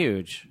 That's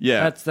huge.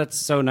 Yeah.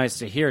 That's so nice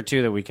to hear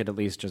too, that we could at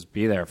least just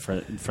be there for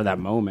that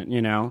moment,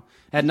 you know?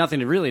 It had nothing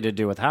to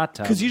do with Hot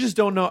Tub. Because you just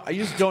don't know.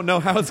 You just don't know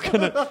how it's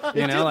gonna.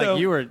 You know, like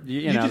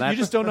you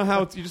just don't know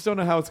how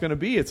it's gonna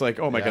be. It's like,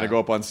 oh, am I gonna go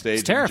up on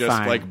stage and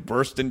just like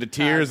burst into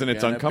tears and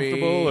it's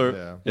uncomfortable?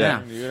 Or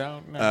you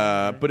don't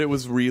know. but it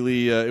was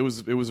really it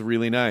was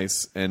really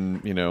nice,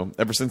 and you know,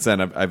 ever since then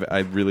I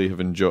really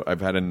have enjoyed. I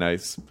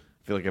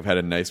feel like I've had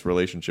a nice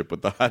relationship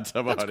with the Hot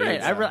Tub That's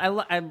audience.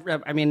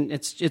 great. I mean,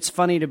 it's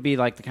funny to be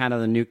like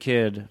the new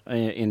kid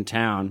in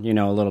town, you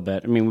know, a little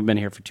bit. I mean, we've been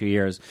here for 2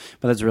 years,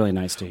 but that's really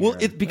nice to hear. Well,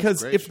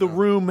 because if the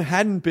room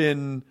hadn't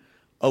been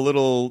a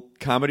little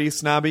comedy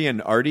snobby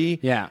and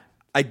arty,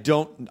 I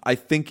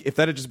think if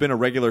that had just been a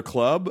regular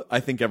club,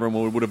 I think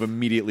everyone would have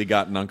immediately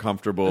gotten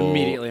uncomfortable.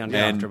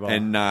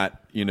 And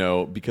not, you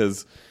know,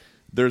 because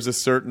there's a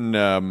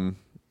certain,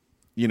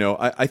 you know,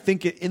 I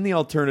think in the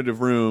alternative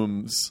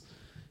rooms,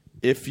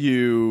 if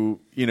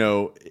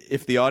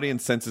if the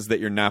audience senses that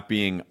you're not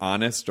being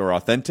honest or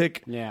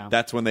authentic,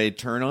 that's when they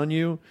turn on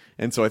you.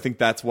 And so I think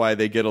that's why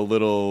they get a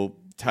little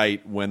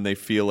tight when they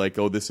feel like,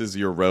 oh, this is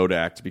your road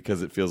act,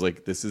 because it feels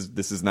like this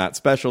is not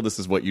special. This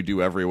is what you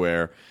do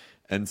everywhere.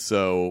 And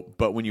so,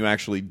 but when you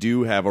actually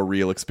do have a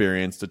real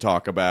experience to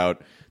talk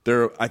about,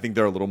 I think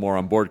they're a little more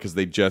on board because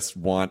they just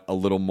want a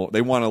little more.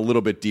 They want a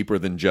little bit deeper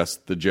than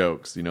just the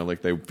jokes. You know,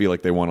 like they feel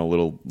like they want a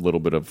little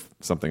bit of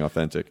something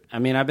authentic. I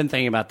mean, I've been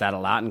thinking about that a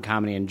lot in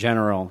comedy in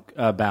general,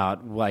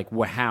 about like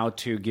how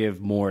to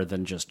give more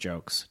than just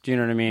jokes. Do you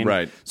know what I mean?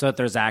 Right. So that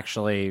there's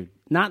actually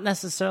not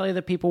necessarily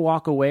that people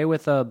walk away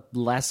with a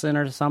lesson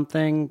or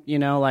something, you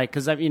know, like,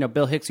 because, you know,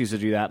 Bill Hicks used to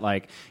do that,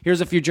 like,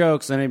 here's a few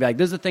jokes, and he'd be like,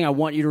 this is the thing I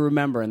want you to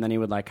remember, and then he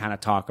would, like, kind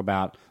of talk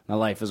about my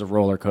life as a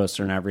roller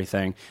coaster and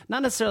everything.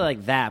 Not necessarily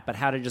like that, but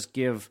how to just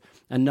give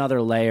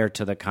another layer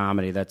to the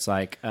comedy that's,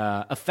 like,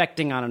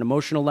 affecting on an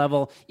emotional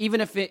level, even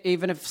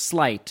if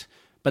slight,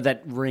 but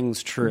that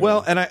rings true.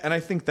 Well, and I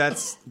think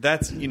that's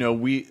you know,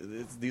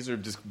 these are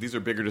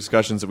bigger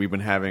discussions that we've been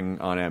having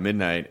on At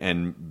Midnight,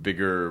 and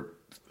bigger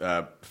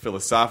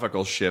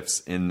philosophical shifts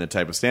in the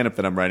type of stand-up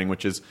that I'm writing,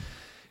 which is,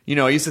 you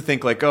know, I used to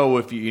think like, oh,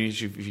 if you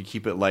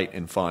keep it light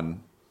and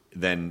fun,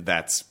 then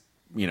that's,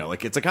 you know,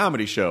 like it's a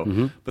comedy show.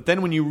 Mm-hmm. But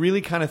then when you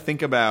really kind of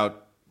think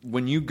about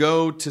when you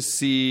go to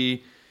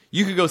see,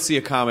 you could go see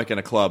a comic in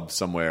a club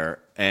somewhere,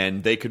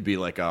 and they could be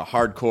like a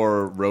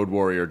hardcore road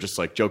warrior, just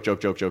like joke.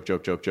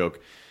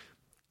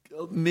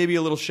 Maybe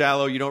a little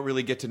shallow. You don't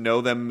really get to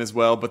know them as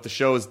well, but the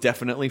show is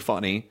definitely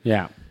funny.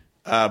 Yeah.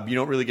 You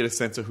don't really get a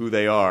sense of who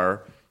they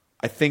are.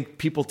 I think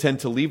people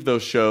tend to leave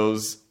those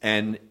shows,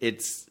 and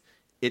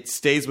it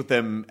stays with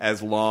them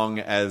as long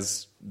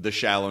as the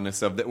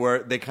shallowness of that,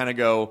 where they kind of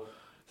go,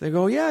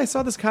 yeah, I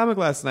saw this comic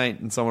last night,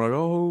 and someone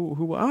will go,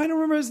 who? Oh, I don't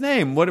remember his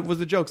name. What was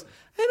the jokes?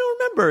 I don't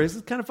remember. This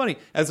is kind of funny.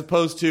 As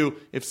opposed to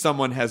if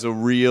someone has a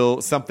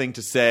real something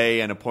to say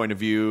and a point of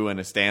view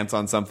and a stance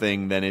on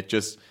something, then you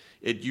just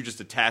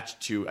attach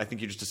to. I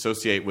think you just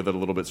associate with it a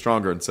little bit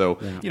stronger. And so,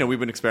 we've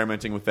been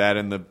experimenting with that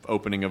in the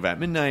opening of At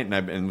Midnight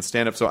and with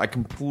stand up. So I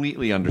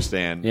completely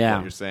understand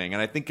what you're saying,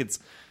 and I think it's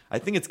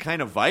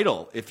kind of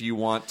vital if you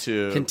want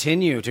to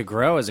continue to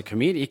grow as a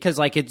comedian, because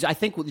I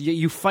think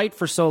you fight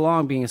for so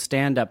long being a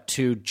stand-up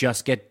to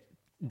just get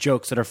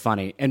jokes that are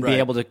funny and be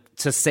able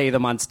to say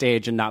them on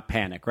stage and not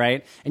panic,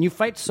 right? And you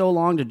fight so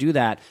long to do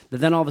that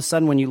then all of a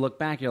sudden when you look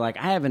back, you're like,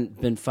 I haven't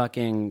been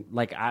fucking,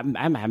 like, I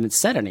haven't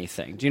said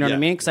anything. Do you know what I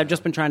mean? Because I've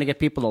just been trying to get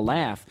people to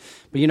laugh.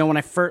 But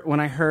when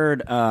I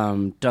heard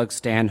Doug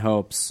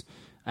Stanhope's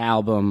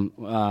album,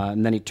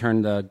 and then he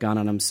turned the gun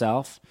on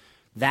himself,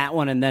 that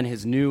one, and then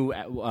his new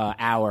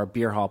hour,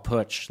 Beer Hall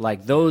Putsch,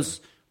 like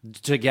those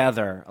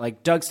together,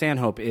 like Doug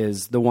Stanhope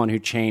is the one who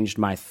changed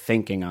my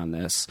thinking on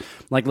this.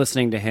 Like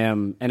listening to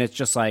him, and it's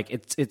just like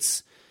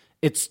it's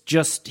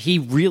just he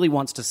really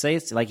wants to say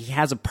it. Like he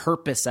has a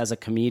purpose as a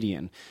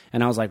comedian,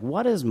 and I was like,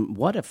 what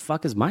the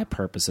fuck is my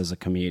purpose as a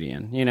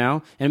comedian? You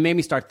know, and it made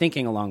me start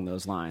thinking along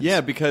those lines.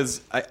 Yeah,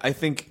 because I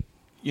think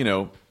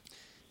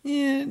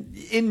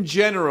in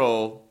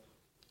general,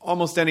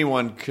 almost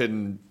anyone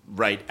can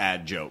write a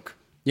joke.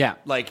 Yeah,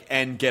 like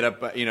and get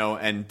up,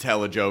 and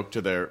tell a joke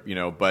to their,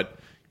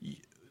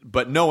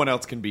 but no one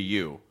else can be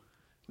you,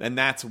 and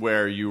that's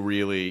where you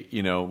really,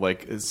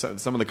 like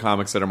some of the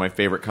comics that are my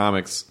favorite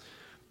comics,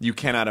 you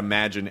cannot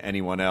imagine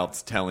anyone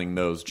else telling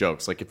those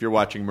jokes. Like if you're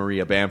watching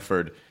Maria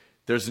Bamford,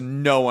 there's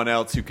no one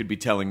else who could be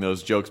telling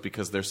those jokes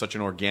because there's such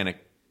an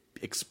organic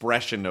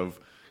expression of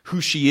who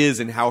she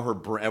is and how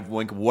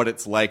like what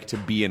it's like to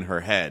be in her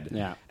head.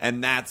 Yeah,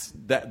 and that's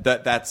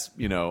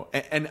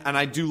and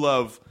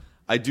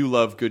I do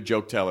love good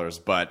joke tellers,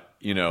 but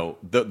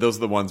those are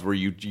the ones where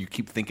you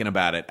keep thinking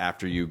about it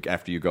after you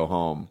go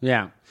home.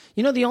 Yeah,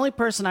 the only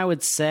person I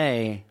would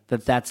say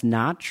that's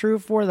not true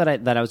for that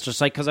I was just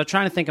like, because I'm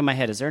trying to think in my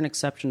head, is there an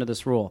exception to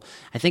this rule?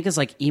 I think it's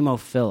like Emo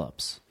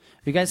Phillips.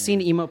 Have you guys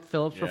seen Emo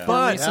Phillips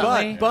perform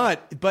recently?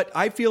 But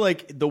I feel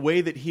like the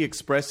way that he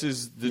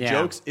expresses the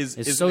jokes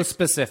is so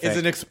specific. Is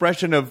an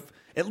expression of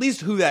at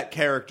least who that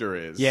character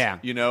is. Yeah,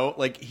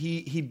 like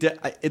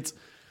it's.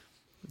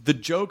 The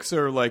jokes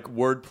are like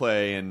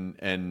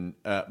wordplay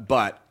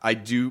but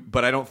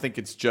I don't think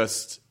it's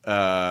just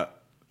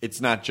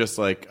it's not just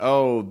like,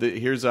 I'm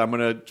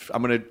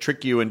gonna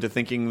trick you into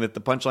thinking that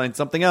the punchline's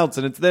something else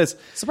and it's this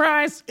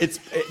surprise.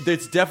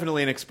 It's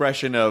definitely an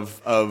expression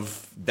of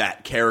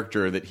that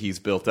character that he's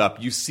built up.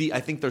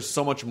 I think there's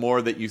so much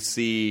more that you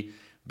see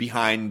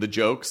behind the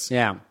jokes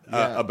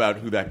about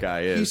who that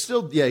guy is. He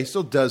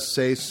still does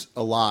say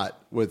a lot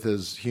with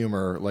his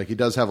humor. Like he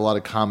does have a lot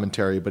of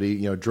commentary, but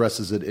he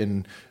dresses it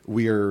in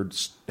weird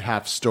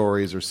half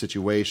stories or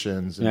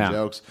situations and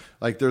jokes.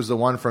 Like there's the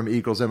one from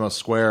E = ML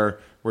Square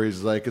where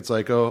he's like, it's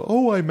like,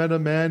 oh, I met a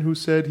man who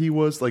said he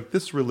was like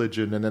this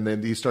religion, and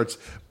then he starts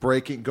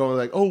going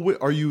like, oh,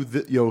 are you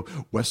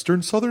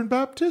Western Southern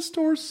Baptist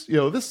or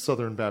this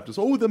Southern Baptist?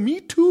 Oh, me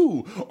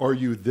too. Are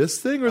you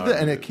this thing or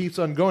that? And it keeps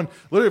on going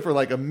literally for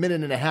like a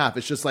minute and a half.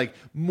 It's just like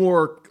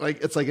more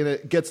like it's like, and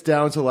it gets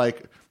down to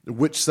like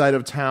which side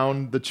of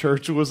town the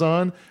church was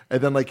on,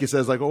 and then like he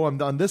says like, oh,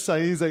 I'm on this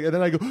side. He's like, and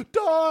then I go,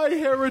 die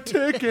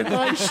heretic, and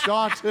I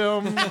shot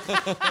him.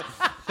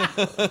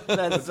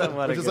 That's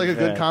somewhat which is like a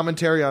good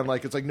commentary on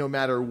like, it's like no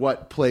matter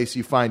what place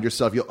you find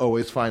yourself, you'll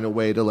always find a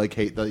way to like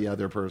hate the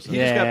other person. He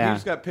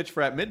just got pitched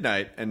for At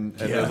Midnight, and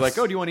it was like,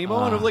 oh, do you want emo?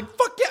 And I was like,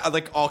 fuck yeah,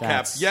 like all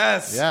caps,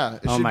 yes, yeah.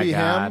 It should be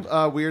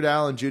him, Weird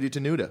Al, and Judy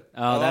Tenuta.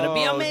 Oh, that'd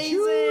be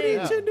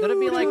amazing. That'd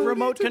be like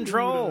remote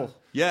control.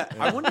 Yeah,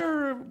 I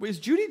wonder, is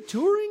Judy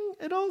touring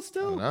at all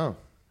still? I don't know.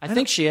 I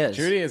think she is.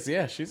 Judy is,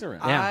 she's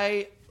around. Yeah.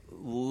 I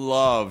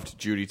loved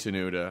Judy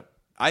Tenuta.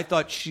 I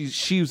thought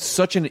she was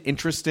such an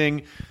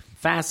interesting...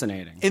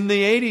 Fascinating. In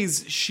the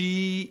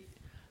 80s,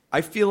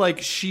 I feel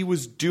like she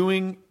was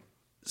doing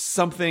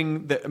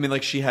something that... I mean,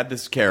 like, she had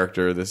this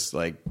character, this,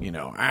 like,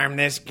 I'm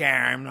this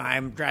guy,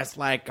 I'm dressed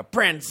like a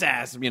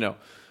princess,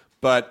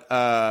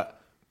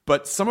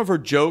 But some of her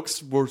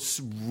jokes were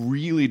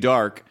really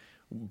dark,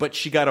 but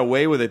she got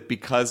away with it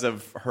because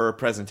of her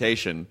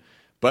presentation.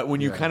 But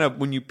when you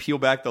when you peel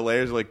back the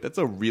layers, like that's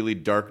a really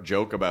dark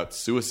joke about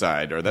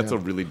suicide, or that's a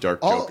really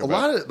dark joke about... A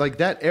lot of like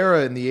that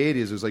era in the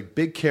 80s, there's like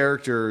big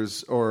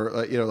characters or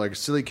like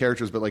silly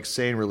characters, but like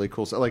saying really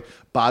cool stuff. Like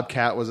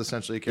Bobcat was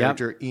essentially a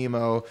character. Yep.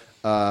 Emo,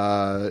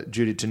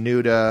 Judy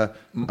Tenuta,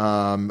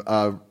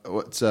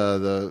 what's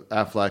the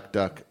Affleck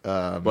duck?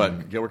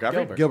 Gilbert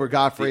Gottfried? Gilbert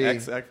Gottfried.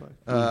 Exactly.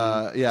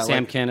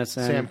 Sam Kinison.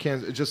 Sam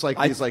Kinison. Just like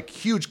these like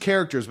huge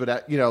characters,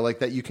 but like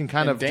that you can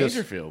kind of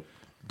Dangerfield.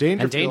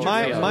 Dangerfield.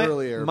 My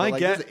like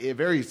guess, a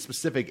very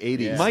specific 80s.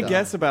 Yeah. My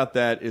guess about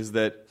that is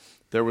that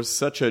there was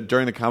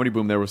during the comedy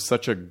boom there was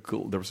such a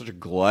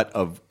glut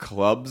of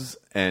clubs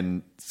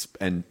and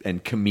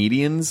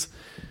comedians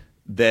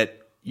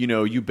that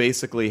you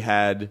basically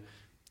had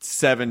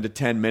 7 to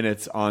 10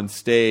 minutes on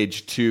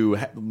stage to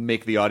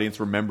make the audience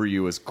remember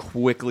you as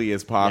quickly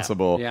as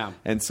possible. Yeah.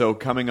 And so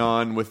coming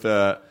on with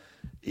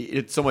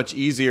it's so much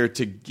easier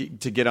to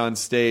get on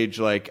stage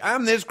like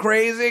I'm this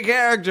crazy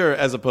character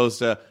as opposed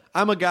to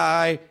I'm a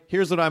guy.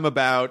 Here's what I'm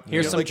about.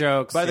 Here's some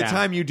jokes. By the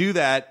time you do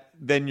that,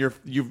 then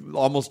you've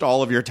almost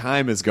all of your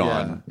time is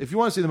gone. Yeah. If you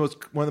want to see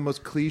one of the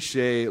most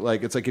cliche,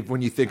 like it's like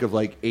when you think of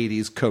like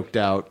 80s coked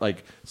out,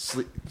 like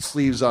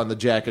sleeves on the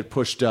jacket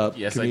pushed up.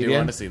 Yes, comedian. I do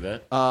want to see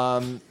that.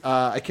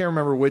 I can't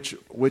remember which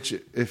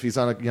if he's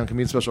on a Young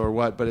Comedian special or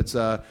what, but it's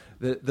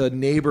the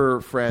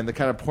neighbor friend, the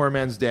kind of poor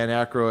man's Dan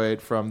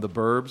Aykroyd from The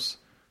Burbs.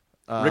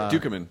 Rick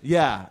Dukeman.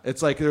 Yeah,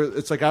 it's like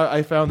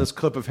I found this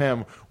clip of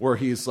him where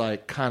he's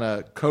like kind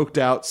of coked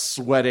out,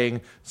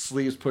 sweating,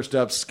 sleeves pushed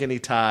up, skinny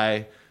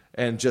tie,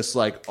 and just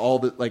like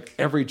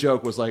every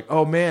joke was like,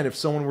 oh man, if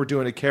someone were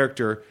doing a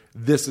character,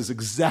 this is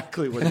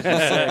exactly what he's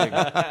saying.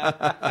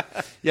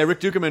 Yeah, Rick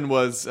Dukeman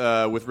was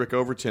with Rick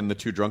Overton, the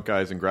two drunk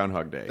guys in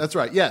Groundhog Day. That's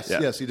right. Yes,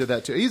 he did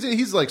that too.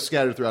 He's like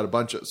scattered throughout a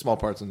bunch of small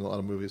parts in a lot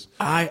of movies.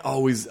 I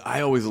always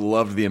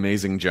loved The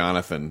Amazing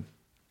Jonathan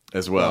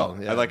as well.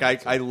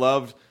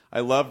 I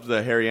loved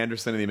the Harry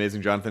Anderson and The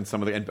Amazing Jonathan.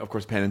 And of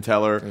course Penn and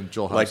Teller and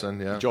Joel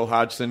Hodgson. Joel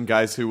Hodgson,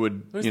 guys who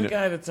would. Who's the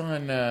guy that's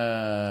on?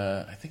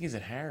 I think he's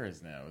at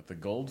Harris now with the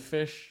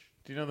Goldfish.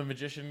 Do you know the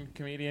magician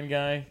comedian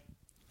guy?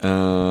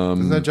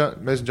 Doesn't that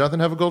Amazing Jonathan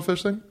have a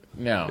goldfish thing?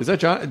 No. Is that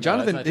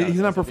Jonathan? He's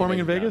not performing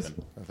in Vegas.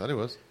 Jonathan. I thought he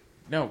was.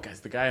 No,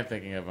 guys, the guy I'm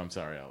thinking of. I'm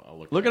sorry,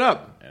 I'll look it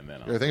up. And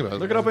then think about it.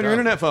 Look it up on your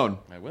internet phone.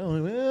 I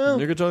will.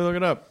 You can totally look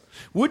it up.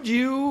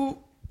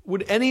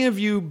 Would any of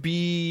you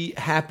be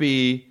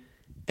happy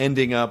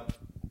ending up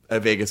a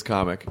Vegas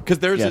comic? Because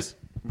there's this.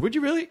 Would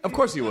you really? Of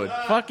course you would.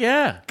 Fuck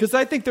yeah. Because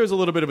I think there's a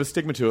little bit of a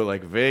stigma to it,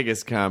 like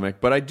Vegas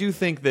comic. But I do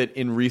think that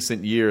in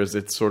recent years,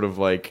 it's sort of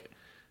like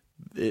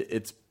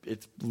it's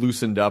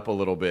loosened up a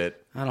little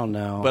bit. I don't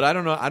know. But I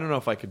don't know. I don't know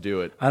if I could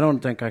do it. I don't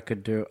think I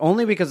could do it.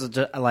 Only because it's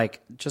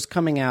just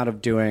coming out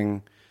of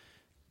doing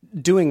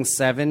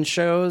 7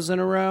 shows in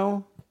a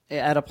row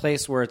at a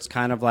place where it's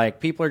kind of like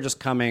people are just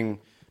coming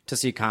to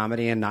see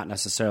comedy and not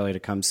necessarily to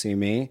come see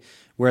me.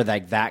 Where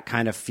like that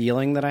kind of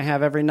feeling that I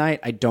have every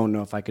night, I don't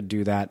know if I could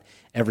do that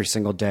every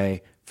single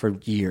day for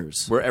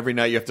years. Where every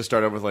night you have to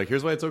start over with like,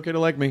 here's why it's okay to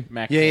like me.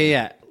 Mac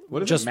King.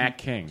 What is just Mac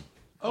King?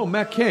 Oh,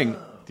 Mac King.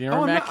 Do you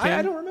remember Mac King?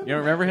 I don't remember. You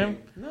don't remember him?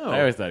 No. I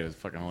always thought he was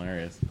fucking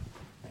hilarious. Do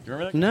you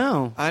remember that?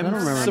 No, I'm I don't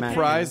remember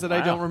surprised Mac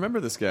that I don't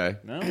remember this guy.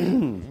 No.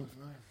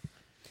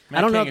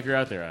 I don't know if you're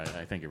out there.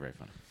 I think you're very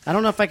funny. I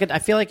don't know if I could. I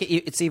feel like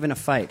it's even a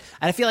fight.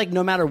 I feel like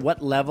no matter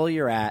what level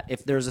you're at,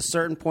 if there's a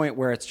certain point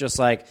where it's just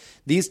like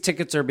these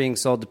tickets are being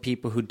sold to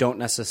people who don't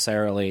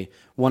necessarily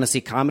want to see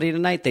comedy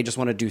tonight, they just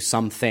want to do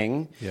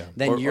something. Yeah.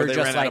 Then Or you're they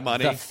just ran out like of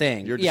money. the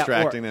thing. You're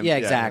distracting them. Yeah, Yeah.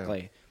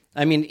 exactly.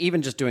 I mean,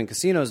 even just doing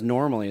casinos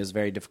normally is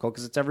very difficult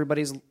because it's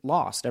everybody's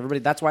lost. Everybody.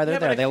 That's why they're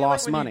there. They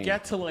lost when money. You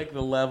get to like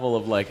the level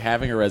of like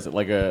having a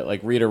like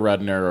Rita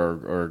Rudner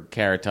or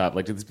Carrot Top,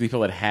 like these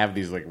people that have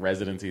these like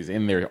residencies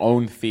in their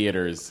own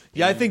theaters.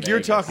 Yeah, I think you're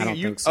Vegas. talking. I don't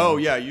you. think so. Oh,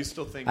 yeah, you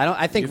still think?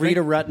 I think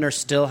Rita Rudner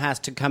still has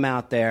to come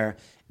out there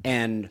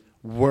and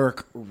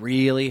work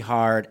really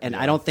hard. And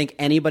I don't think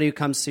anybody who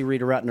comes to see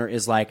Rita Rudner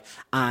is like,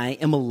 I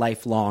am a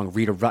lifelong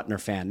Rita Rudner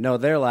fan. No,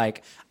 they're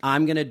like,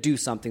 I'm going to do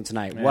something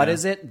tonight. Yeah. What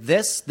is it?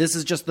 This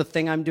is just the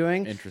thing I'm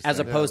doing. Interesting. As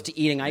opposed to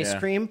eating ice Yeah.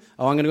 cream.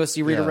 Oh, I'm going to go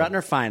see Rita Yeah.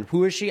 Rudner. Fine.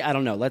 Who is she? I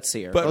don't know. Let's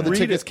see her. But The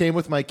Rita- tickets came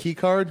with my key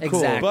card. Cool.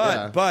 Exactly.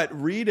 But but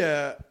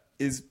Rita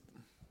is,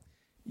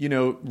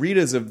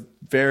 Rita's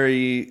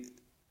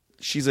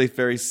she's a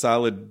very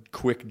solid,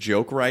 quick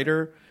joke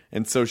writer,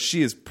 and so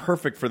she is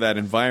perfect for that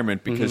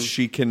environment because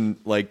she can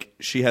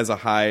she has a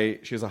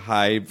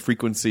high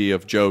frequency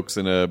of jokes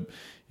and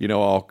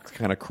all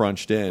kind of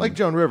crunched in. Like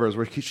Joan Rivers,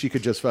 where she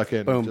could just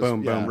fucking Boom,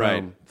 boom, boom,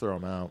 right. throw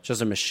them out.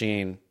 just a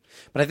machine.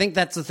 But I think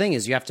that's the thing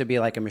is you have to be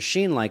like a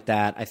machine like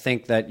that. I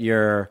think that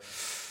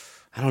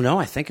I don't know.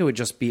 I think it would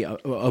just be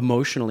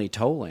emotionally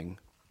tolling.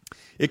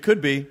 It could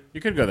be.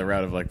 You could go the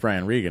route of like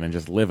Brian Regan and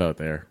just live out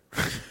there,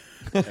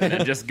 and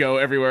then just go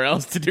everywhere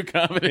else to do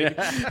comedy. Is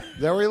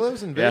that where he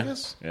lives in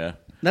Vegas? Yeah.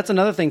 That's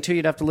another thing too.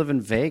 You'd have to live in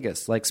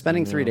Vegas. Like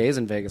spending 3 days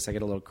in Vegas, I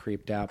get a little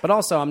creeped out. But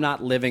also, I'm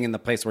not living in the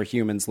place where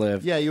humans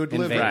live. Yeah, you would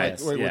in live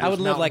Vegas. where I would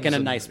live like in a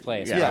mountains nice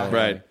place. Yeah.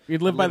 Right.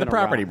 You'd live by the in a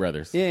Property rock.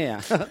 Brothers.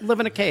 Yeah. Live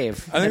in a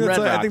cave. I think in that's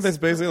Red I think Rocks. that's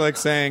basically like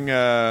saying,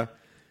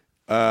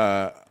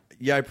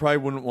 yeah, I probably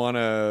wouldn't want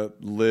to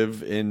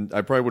live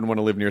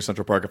near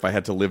Central Park if I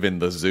had to live in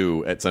the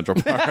zoo at Central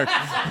Park.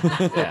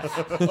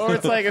 Or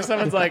it's like if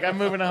someone's like, I'm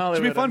moving to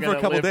Hollywood. It'd be fun I'm for a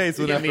gonna couple live days,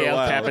 but in after the a El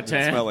while, it would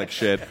Capitan. smell like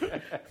shit.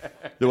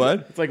 The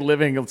what?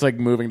 It's like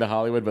moving to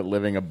Hollywood, but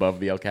living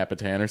above the El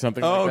Capitan or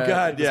something. Oh, like that.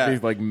 God, It'd just yeah. be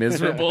like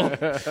miserable.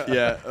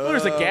 Yeah.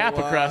 There's a gap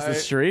across the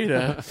street.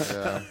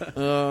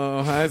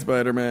 Oh, hi,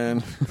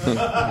 Spider-Man.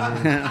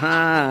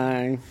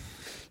 Hi.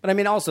 But I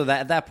mean, also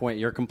that at that point,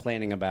 you're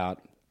complaining about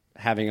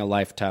having a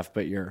life tough,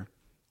 but you're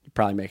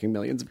probably making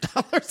millions of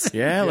dollars.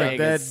 Yeah, like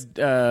Vegas.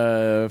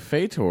 that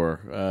Fator.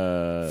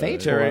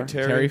 Fator?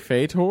 Terry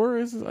Fator?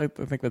 I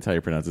think that's how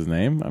you pronounce his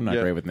name. I'm not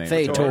great with names.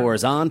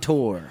 Fator's on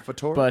tour.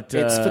 But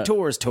It's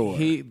Fator's tour.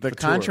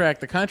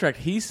 The contract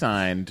he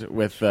signed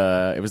with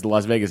it was the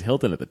Las Vegas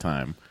Hilton at the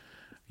time.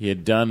 He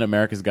had done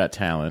America's Got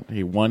Talent.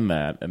 He won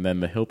that, and then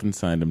the Hilton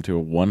signed him to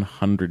a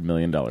 $100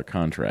 million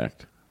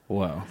contract.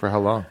 Whoa. For how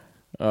long?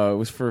 It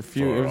was for a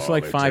few. It was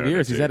like 5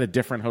 years. He's at a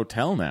different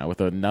hotel now with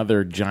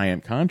another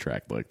giant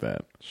contract like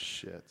that.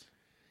 Shit.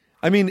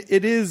 I mean,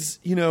 it is,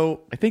 I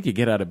think you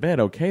get out of bed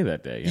okay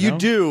that day. You know?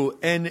 do,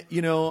 and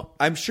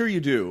I'm sure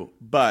you do.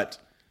 But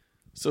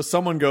so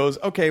someone goes,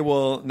 okay,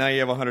 well, now you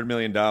have $100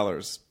 million,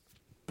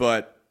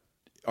 but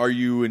are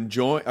you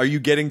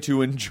getting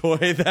to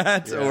enjoy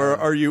that, or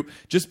are you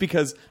just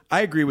because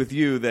I agree with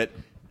you that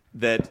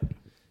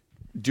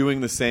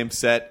doing the same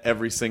set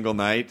every single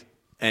night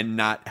and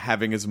not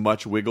having as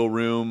much wiggle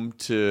room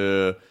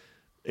to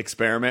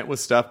experiment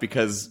with stuff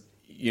because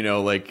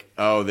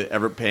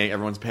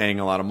everyone's paying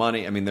a lot of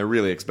money. I mean, they're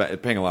really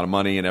paying a lot of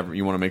money, and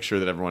you want to make sure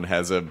that everyone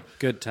has a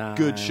Good time.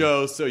 good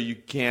show, so you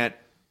can't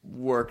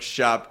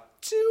workshop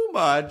too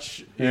much.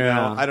 You Yeah.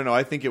 know, I don't know.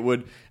 I think it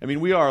would. I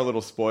mean, we are a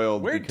little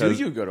spoiled. Where because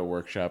do you go to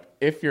workshop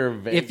if you're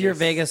Vegas? If you're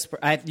Vegas,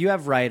 you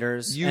have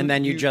writers, and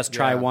then you just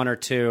try one or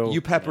two.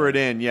 You pepper it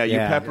in, you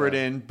Yeah. pepper it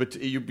in, but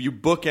you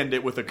bookend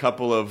it with a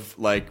couple of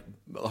like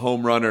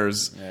home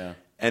runners. Yeah.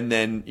 And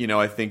then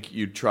I think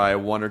you try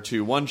one or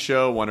two one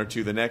show, one or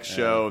two the next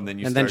show, and then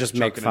you and start then just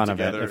make chunking fun of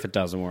it together. if it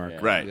doesn't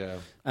work. Right. Yeah.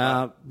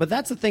 But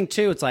that's the thing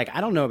too. It's like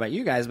I don't know about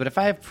you guys, but if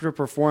I have to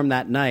perform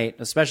that night,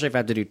 especially if I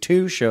have to do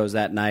 2 shows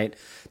that night,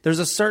 there's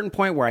a certain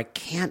point where I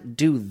can't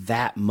do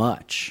that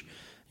much.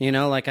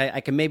 Like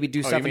I can maybe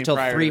do stuff mean until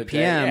prior to 3 the day?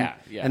 p.m.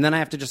 Yeah. and then I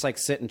have to just like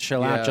sit and chill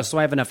Yeah. out, just so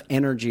I have enough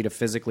energy to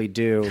physically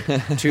do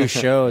 2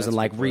 shows and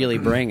like really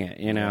bring it.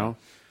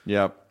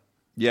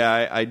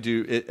 Yeah, I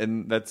do it,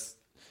 and that's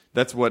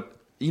what.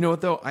 You know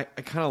what though? I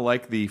kind of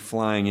like the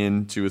flying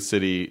into a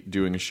city,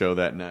 doing a show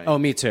that night. Oh,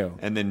 me too.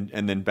 And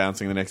then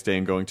bouncing the next day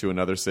and going to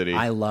another city.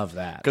 I love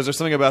that. Because there's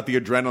something about the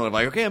adrenaline of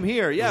like, okay, I'm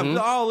here. Yeah.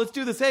 Oh, let's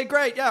do this. Hey,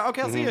 great. Yeah.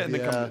 Okay, I'll see you. And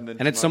then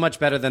And it's so much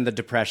better than the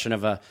depression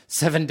of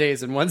 7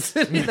 days in one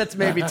city that's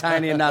maybe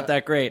tiny and not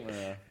that great.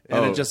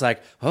 And it's just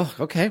like, oh,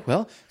 okay,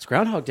 well, it's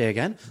Groundhog Day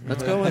again.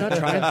 Let's go and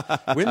try and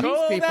win these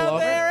Cold people out over.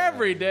 there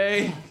every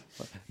day.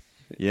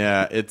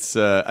 Yeah, it's.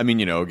 I mean,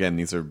 again,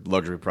 these are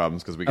luxury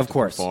problems because we get Of to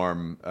course.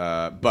 perform.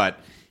 But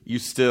you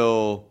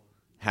still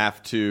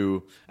have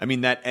to. I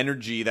mean, that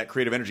energy, that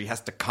creative energy, has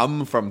to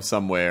come from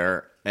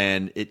somewhere,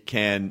 and it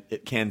can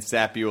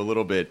sap you a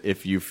little bit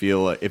if you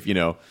feel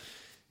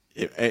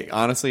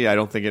honestly, I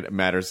don't think it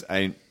matters.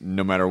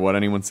 No matter what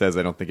anyone says,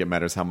 I don't think it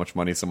matters how much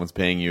money someone's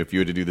paying you. If you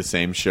had to do the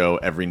same show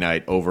every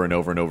night over and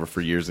over and over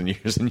for years and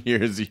years and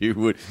years, you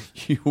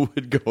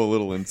would go a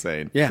little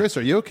insane. Yeah. Chris,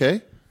 are you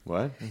okay?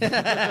 What? Who said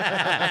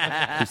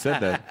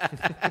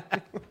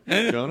that?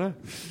 Jonah?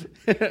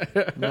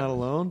 Not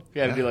alone? You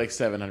got to do like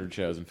 700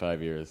 shows in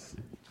 5 years.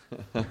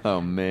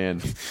 Oh, man.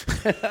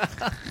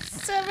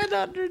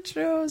 700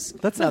 shows.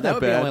 That's No, not that that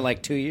would be bad. only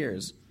like 2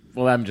 years.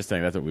 Well, I'm just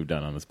saying that's what we've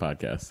done on this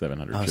podcast.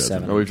 700 shows.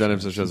 700. Oh, we've done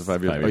episode shows in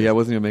 5 years. 5 Oh, years. yeah, I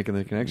wasn't even making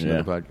the connection Yeah.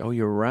 to the podcast. Oh,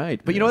 you're right.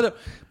 But you know what?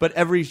 But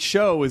every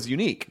show is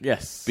unique.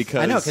 Yes.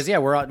 Because I know, because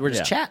we're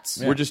just Yeah. chats.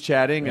 we're just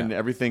chatting and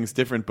everything's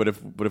different. But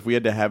if we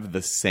had to have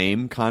the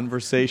same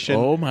conversation,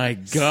 Oh my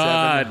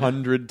God.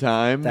 700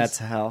 times, That's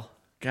hell.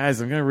 Guys,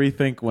 I'm going to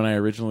rethink when I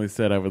originally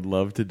said I would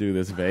love to do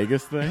this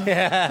Vegas thing.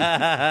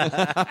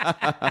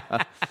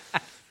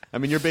 I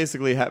mean, you're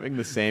basically having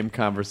the same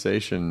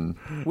conversation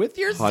With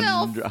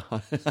yourself.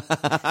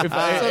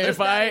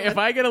 If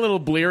I get a little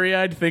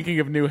bleary-eyed thinking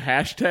of new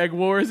hashtag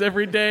wars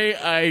every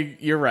day,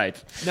 you're right.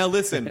 Now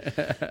listen,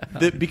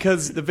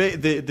 because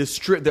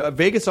the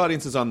Vegas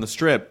audience is on the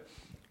Strip.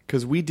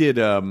 Because we did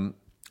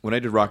when I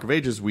did Rock of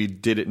Ages, we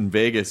did it in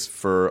Vegas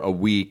for a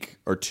week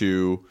or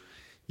 2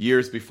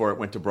 years before it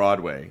went to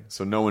Broadway.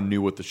 So no one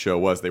knew what the show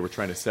was. They were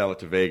trying to sell it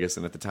to Vegas,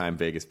 and at the time,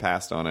 Vegas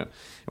passed on it. And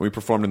we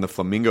performed in the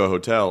Flamingo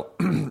Hotel,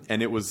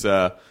 and it was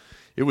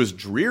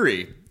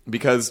dreary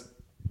because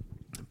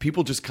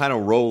people just kind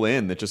of roll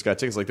in that just got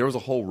tickets. Like there was a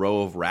whole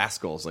row of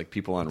Rascals, like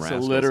people on So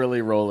Rascals.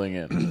 literally rolling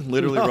in.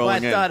 Literally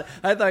rolling in.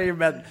 I thought you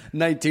meant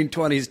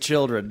 1920s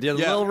children. The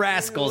little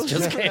rascals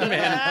just came in.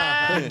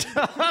 Yeah,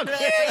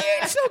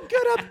 you're so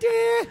good up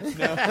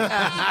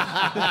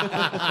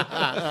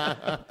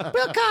there.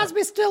 Bill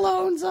Cosby still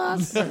owns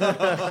us.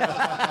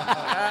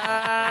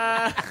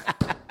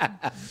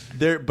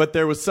 But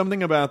there was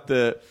something about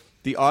the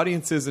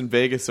audiences in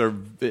Vegas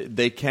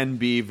they can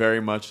be very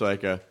much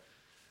like a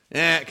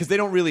because they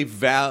don't really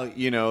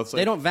value, it's like,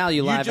 they don't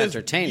value live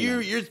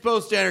entertainment. You're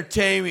supposed to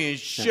entertain me and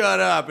shut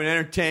up and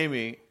entertain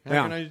me.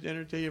 How can I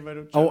entertain you if I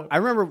don't shut up? I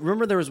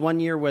remember there was one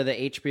year where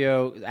the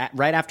HBO,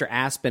 right after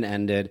Aspen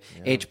ended,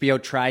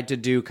 HBO tried to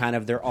do kind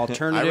of their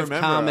alternative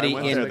comedy.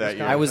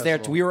 I was there.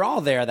 We were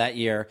all there that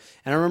year.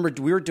 And I remember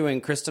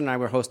Kristen and I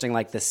were hosting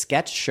like the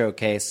sketch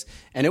showcase.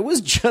 And it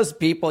was just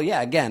people,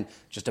 again,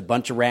 just a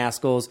bunch of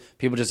rascals,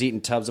 people just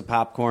eating tubs of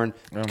popcorn,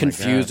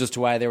 confused as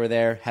to why they were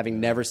there, having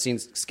never seen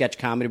sketch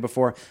comedy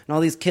before. And all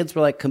these kids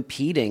were like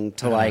competing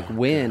to like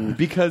win.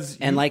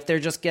 Like they're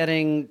just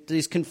getting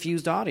these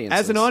confused audiences.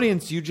 As an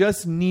audience, you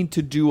just need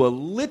to do a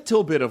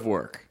little bit of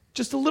work,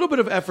 just a little bit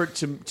of effort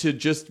to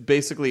just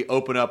basically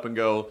open up and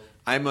go,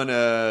 I'm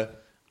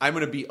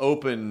gonna be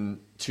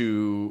open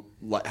to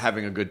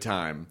having a good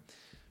time.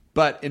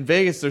 But in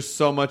Vegas, there's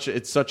so much.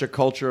 It's such a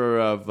culture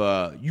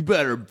of you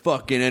better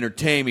fucking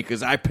entertain me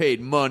because I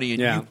paid money and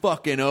you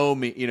fucking owe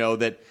me.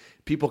 That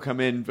people come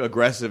in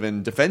aggressive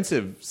and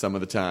defensive some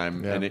of the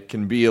time, and it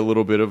can be a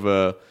little bit of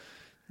a.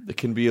 It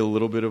can be a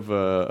little bit of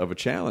a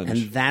challenge.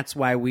 And that's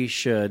why we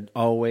should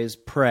always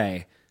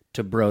pray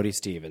to Brody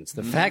Stevens.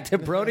 The fact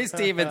that Brody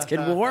Stevens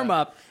can warm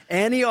up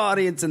any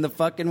audience in the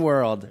fucking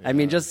world. I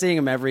mean, just seeing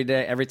him every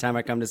day, every time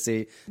I come to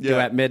see you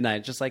at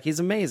midnight, just like he's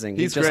amazing.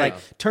 He's just great.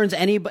 like turns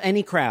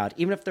any crowd,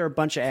 even if they're a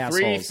bunch of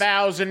assholes.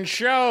 3,000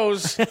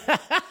 shows.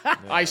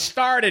 I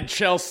started,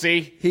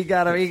 Chelsea. He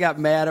got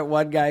mad at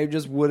one guy who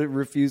just wouldn't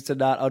refuse to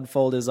not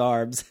unfold his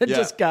arms and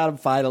just got him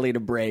finally to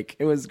break.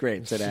 It was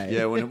great today.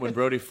 Yeah, when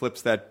Brody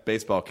flips that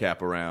baseball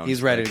cap around,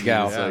 he's ready to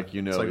go.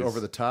 It's like over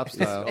the top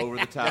style. Over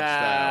the top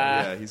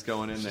style. Yeah, he's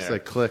going in there. It's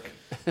like click.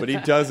 But he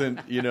doesn't,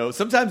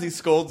 sometimes he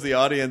scolds the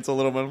audience a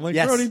little bit. I'm like,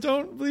 Brody,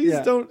 don't,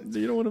 don't,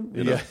 you don't want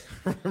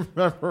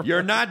to,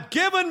 you're not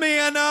giving me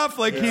enough.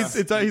 Like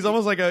he's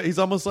almost like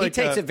he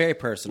takes it very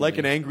personally, like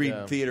an angry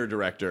theater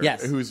director,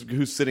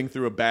 who's sitting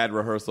through a bad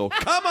rehearsal.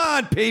 Come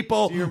on,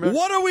 people,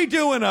 what are we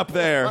doing up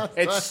there?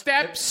 It's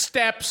step,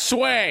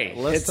 sway.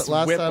 Last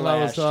time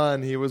I was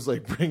on, he was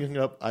like bringing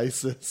up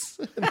ISIS.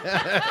 He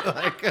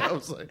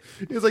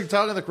was like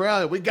talking to the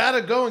crowd. We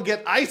gotta go and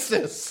get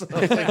ISIS. I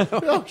was like,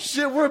 oh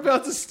shit, we're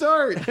about to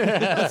start.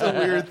 That's a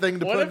weird thing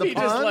to put in the pond. What if he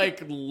just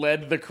like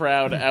led the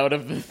crowd out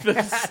of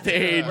the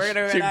stage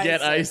to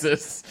get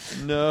ISIS?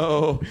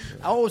 No.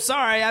 Oh,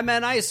 sorry, I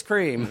meant ice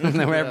cream.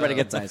 Everybody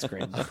gets ice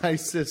cream.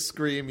 ISIS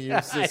scream,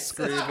 ISIS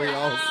scream, we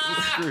all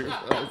scream,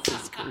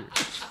 ISIS scream.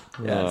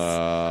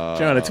 Yes.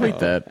 Jonah, tweet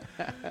that.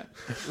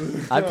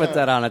 I put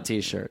that on a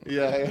T-shirt.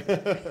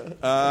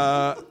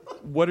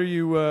 What are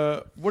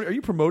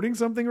you promoting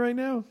something right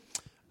now?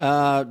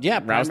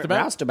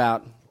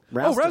 Roustabout.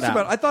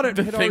 Roustabout. I thought it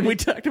the thing we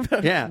talked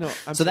about. Yeah. No,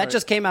 so that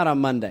just came out on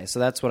Monday. So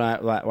that's what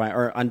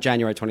or on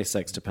January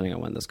 26th, depending on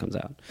when this comes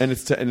out. And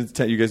it's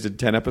you guys did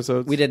 10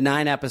 episodes? We did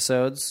 9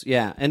 episodes.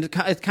 Yeah. And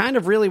it's kind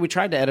of really, we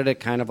tried to edit it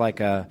kind of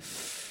like a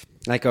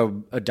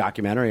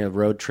documentary, a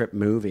road trip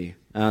movie.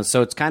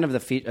 So it's kind of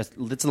it's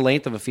the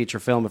length of a feature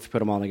film if you put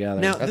them all together.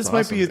 Now this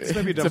might be a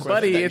dumb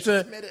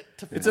question.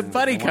 It's a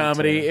buddy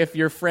comedy if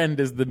your friend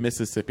is the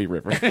Mississippi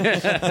River.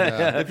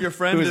 If your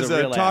friend is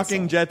a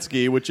talking jet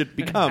ski, which it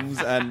becomes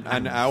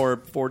an hour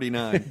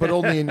 49, but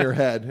only in your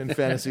head in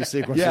fantasy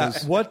sequences. Yeah.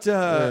 What?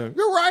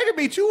 You're riding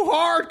me too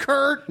hard,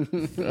 Kurt.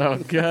 Oh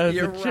God,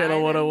 the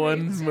Channel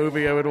 101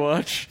 movie I would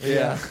watch.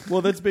 Yeah.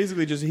 Well, that's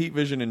basically just Heat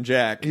Vision and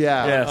Jack.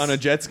 Yeah. Yes. On a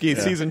jet ski.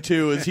 Season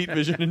 2 is Heat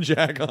Vision and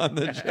Jack on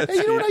the jet ski. Hey,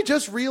 you know what I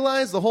just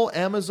realized? The whole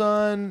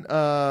Amazon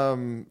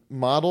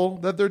model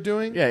that they're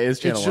doing. Yeah, it's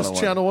Channel 101. It's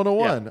just Channel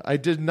 101. Yeah. I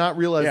did not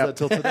realize that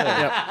till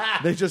today.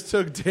 They just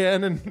took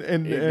Dan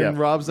and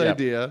Rob's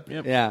idea.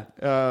 Yep.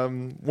 Yeah.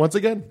 Once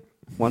again.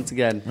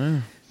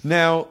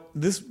 Now,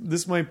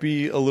 this might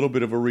be a little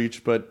bit of a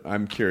reach, but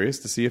I'm curious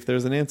to see if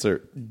there's an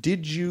answer.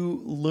 Did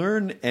you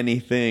learn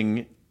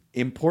anything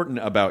important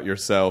about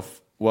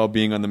yourself while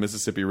being on the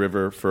Mississippi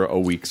River for a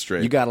week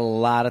straight? You got a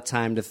lot of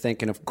time to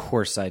think, and of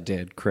course I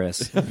did,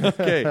 Chris.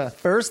 Okay.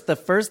 The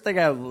first thing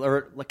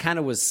I kind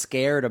of was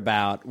scared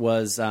about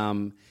was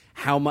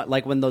how much,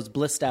 like when those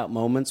blissed out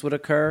moments would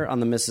occur on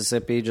the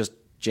Mississippi, just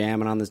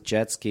jamming on this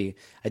jet ski.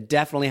 I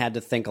definitely had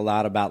to think a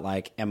lot about,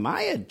 like, am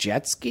I a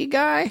jet ski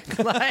guy?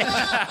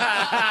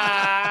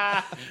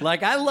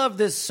 Like, I love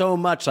this so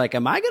much. Like,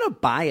 am I going to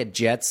buy a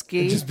jet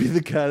ski? Just be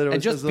the guy that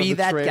and just be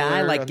that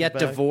guy, like, get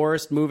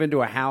divorced, move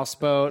into a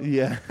houseboat.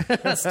 Yeah.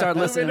 Start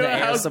listening to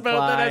Air Supply.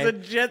 That has a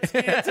jet ski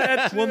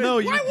attached. Well, no,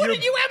 Why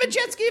wouldn't you have a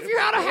jet ski if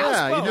you're on a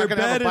houseboat? you're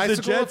gonna have a bed is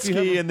a bicycle jet if you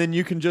have ski, a- and then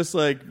you can just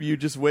you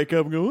just wake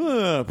up and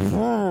go,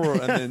 and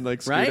then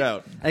like scoot Right?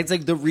 out. It's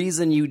like the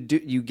reason you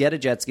get a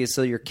jet ski is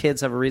so your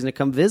kids have a reason to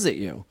come visit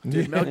you.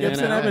 Did Mel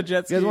Gibson have a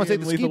jet ski? You guys wanna take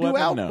in the Lethal ski-doo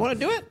Weapon? out? No. Want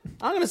to do it?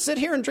 I'm going to sit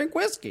here and drink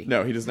whiskey.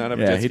 No, he does not have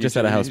a Yeah, jet ski. he just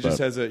had a He houseboat.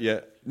 just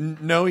has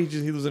no, he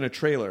lives in a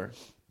trailer.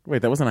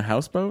 Wait, that wasn't a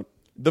houseboat?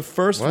 The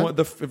first What? one,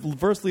 the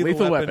first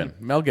Lethal Weapon.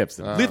 Mel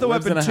Gibson. Lethal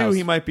Lives in Weapon a 2, house.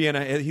 he might be in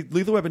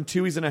Lethal Weapon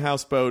 2, he's in a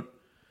houseboat.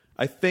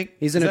 I think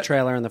He's in a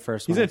trailer in the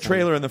first He's one. in a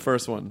trailer in the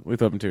first one.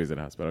 Lethal Weapon 2 is in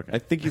a houseboat. Okay. I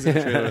think he's in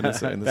a trailer in the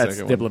second That's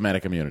one.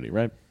 diplomatic immunity,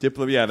 right?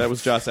 Yeah, that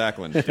was Joss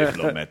Ackland.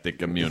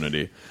 Diplomatic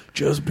immunity.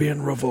 Just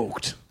being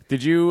revoked.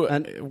 Did you?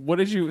 What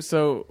did you?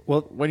 So,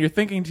 when you're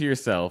thinking to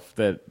yourself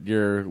that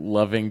you're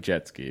loving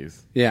jet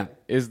skis, Yeah.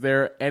 is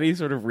there any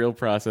sort of real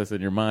process in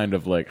your mind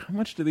of like, how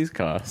much do these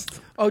cost?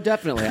 Oh,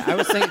 definitely. I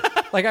was thinking,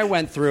 like, I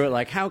went through it,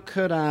 like, how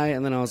could I?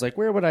 And then I was like,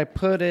 where would I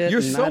put it?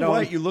 You're And so I don't-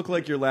 white, you look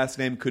like your last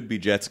name could be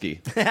Jetski.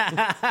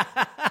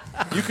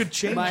 You could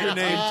change your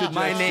name to Jetski.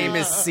 My name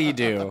is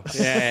Sea-Doo.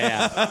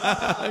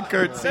 Yeah.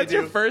 Kurt That's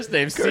your first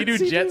name, Sea-Doo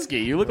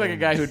Jetski. You look like a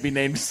guy who would be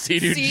named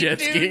Sea-Doo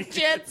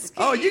Jetski.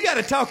 Oh, you got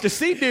to talk to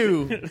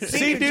Sea-Doo.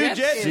 Sea-Doo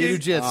Jetski. Sea-Doo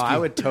jet Oh, ski. I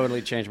would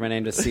totally change my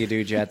name to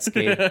Sea-Doo Jet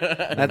Ski.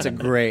 That's a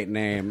great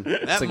name.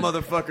 That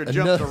motherfucker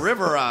jumped the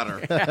river otter.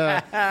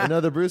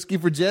 Another brewski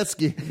for jet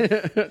ski.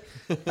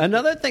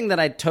 Another thing that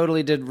I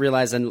totally did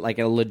realize, and like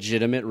a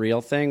legitimate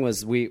real thing,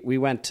 was we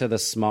went to the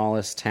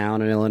smallest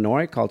town in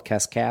Illinois called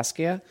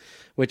Kaskaskia,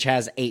 which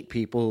has 8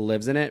 people who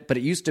lives in it. But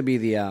it used to be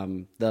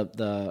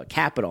the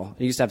capital.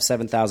 It used to have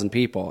 7,000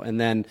 people, and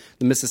then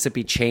the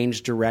Mississippi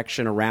changed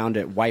direction around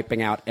it,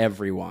 wiping out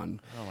everyone.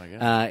 Oh my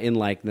God. In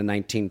like the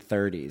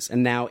 1930s,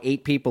 and now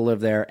 8 people live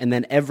there. And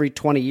then every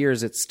 20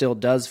 years, it still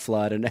does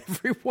flood, and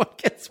everyone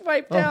gets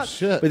wiped out.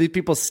 Shit. But these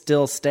people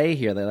still stay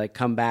here. They like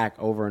come back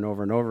over and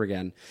over and over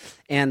again.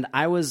 And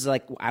I was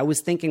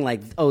thinking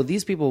like, oh,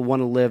 these people want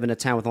to live in a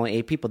town with only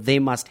 8 people. They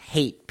must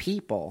hate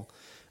people.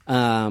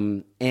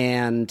 And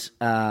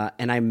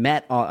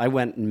I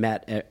went and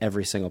met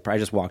every single. I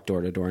just walked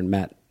door to door and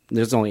met.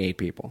 There's only 8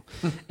 people,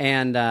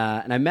 and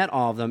I met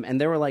all of them,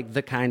 and they were like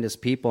the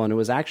kindest people. And it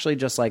was actually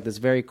just like this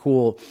very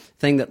cool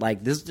thing that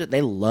like this.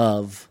 They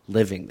love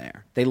living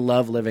there. They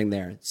love living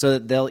there, so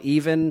that they'll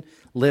even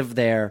live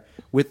there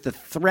with the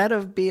threat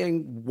of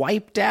being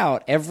wiped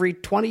out every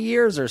 20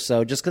 years or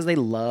so, just because they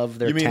love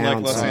their You mean town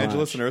like Los so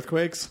Angeles much. and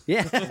earthquakes?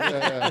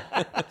 Yeah.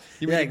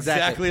 You mean Yeah,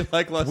 exactly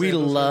like Los We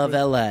Angeles? love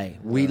L.A.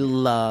 We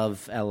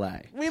love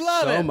L.A. We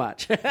love so it.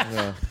 much.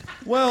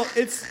 Well,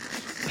 it's...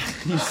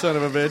 You son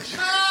of a bitch.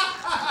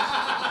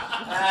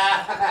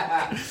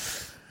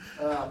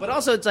 But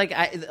also, it's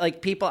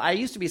like people. I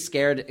used to be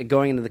scared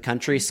going into the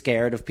country,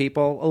 scared of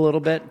people a little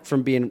bit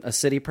from being a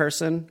city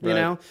person. You Right.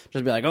 know,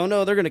 just be like, oh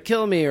no, they're going to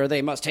kill me or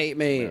they must hate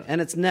me. Yeah.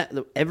 And it's not.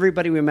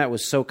 Everybody we met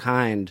was so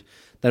kind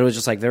that it was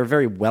just like they were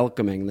very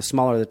welcoming. The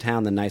smaller the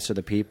town, the nicer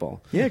the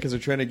people. Yeah, because they're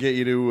trying to get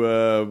you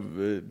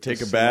to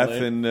take a bath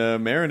and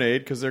marinade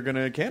because they're going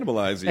to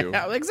cannibalize you.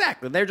 Yeah,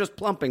 exactly. They're just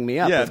plumping me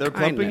up. Yeah, with they're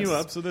pumping kindness. you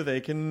up so that they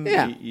can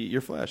eat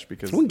your flesh.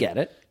 Because We get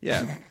it.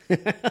 yeah,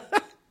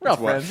 We're all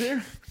friends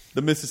here.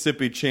 the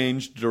Mississippi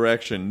changed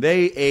direction.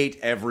 They ate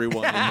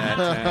everyone in that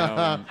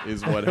town.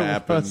 Is what It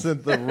happened.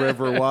 wasn't the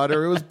river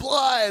water. It was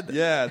blood.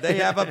 Yeah, they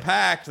have a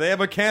pact. They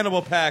have a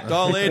cannibal pact.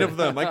 All 8 of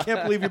them. I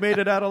can't believe you made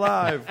it out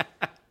alive.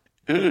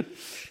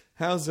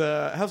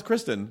 How's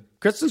Kristen?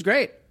 Kristen's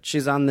great.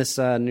 She's on this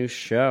new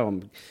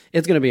show.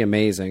 It's going to be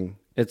amazing.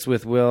 It's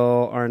with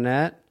Will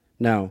Arnett.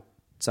 No,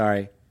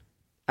 sorry.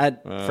 I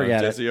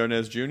forget Jesse it.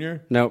 Arnaz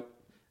Jr.? Nope.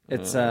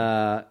 It's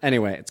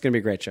anyway, it's going to be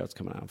a great show. It's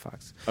coming out on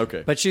Fox.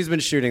 Okay. But she's been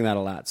shooting that a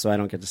lot, so I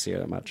don't get to see her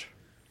that much.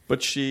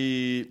 But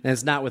she... And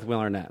it's not with Will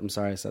Arnett. I'm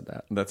sorry I said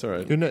that. That's all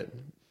right. You're not,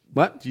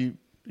 What?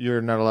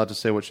 you're not allowed to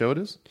say what show it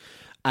is?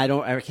 I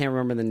can't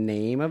remember the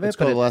name of it. It's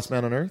but called The Last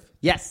Man on Earth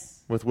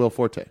Yes. with Will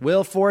Forte.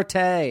 Will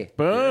Forte.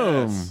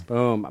 Boom.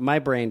 Boom. My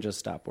brain just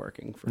stopped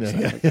working for a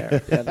second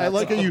there. Yeah, I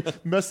like how you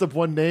messed up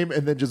one name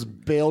and then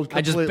just bailed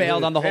I completely. just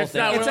bailed on the whole It's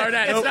thing. not Will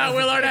Arnett. It's not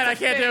Will Arnett. I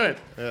can't do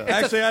it.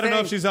 Actually, I don't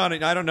know if she's on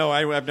it. I don't know.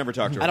 I've never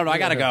talked to her. I don't know. I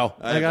got to go.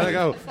 I gotta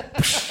go.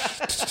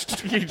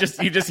 You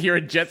just hear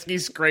a jet ski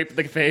scrape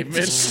the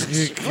pavement.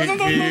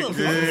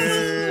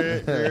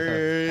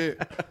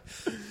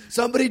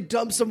 Somebody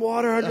dump some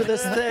water under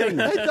this thing.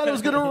 I thought it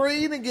was gonna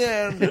rain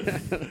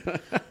again.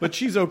 But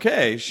she's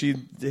okay. She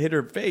hit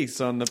her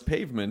face on the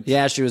pavement.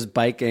 Yeah, she was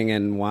biking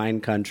in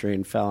wine country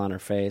and fell on her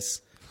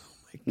face.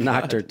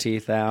 Knocked her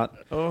teeth out.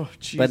 Oh,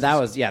 Jesus. But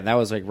that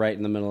was like right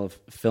in the middle of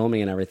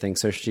filming and everything.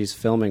 So she's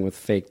filming with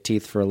fake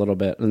teeth for a little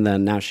bit, and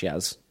then now she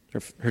has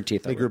her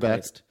teeth. They grew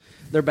back.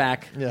 They're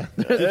back. Yeah.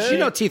 You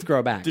know, teeth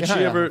grow back. Did she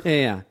ever?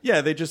 Yeah.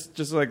 Yeah, they just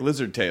like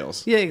lizard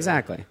tails. Yeah,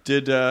 exactly.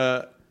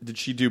 Did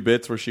she do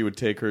bits where she would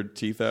take her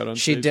teeth out on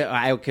She stage? did.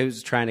 I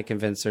was trying to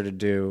convince her to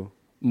do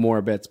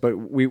more bits, but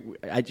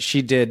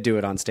she did do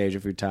it on stage a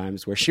few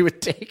times where she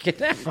would take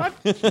it out.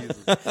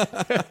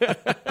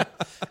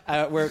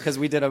 Because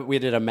we did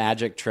a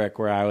magic trick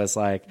where I was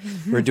like,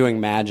 we're doing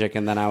magic,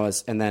 and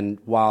then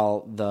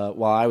while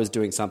I was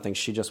doing something,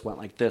 she just went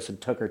like this and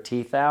took her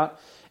teeth out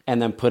and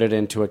then put it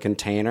into a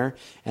container.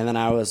 And then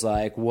I was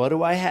like, what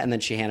do I have? And then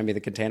she handed me the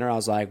container. I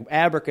was like,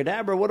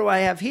 abracadabra, what do I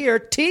have here?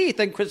 Teeth.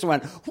 And Kristen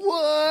went,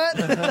 what?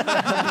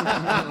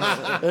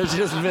 And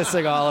she was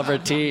missing all of her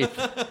teeth.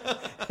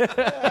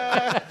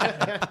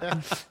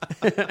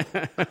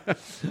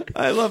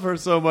 I love her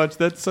so much.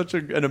 That's such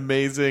an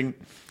amazing...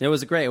 It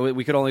was great.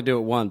 We could only do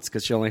it once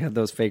because she only had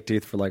those fake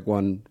teeth for like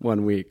one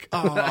week.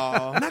 Oh,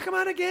 knock him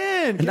out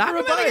again. Give Knock her a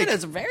him out bite. again.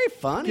 It's very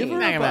funny. Give her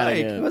a bite.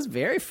 It was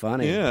very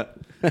funny. Yeah.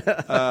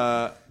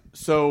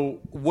 So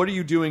what are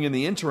you doing in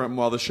the interim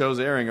while the show's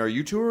airing? Are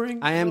you touring?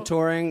 I am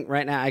touring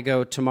right now. I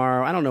go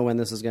tomorrow. I don't know when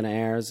this is going to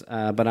air,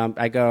 but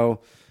I go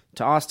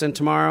to Austin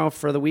tomorrow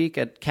for the week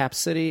at Cap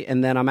City,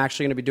 and then I'm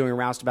actually going to be doing a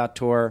Roustabout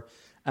tour.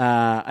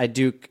 I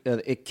do.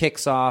 It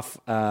kicks off.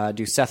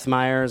 Do Seth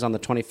Meyers on the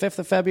 25th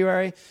of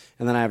February,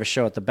 and then I have a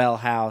show at the Bell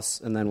House,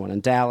 and then one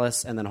in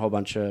Dallas, and then a whole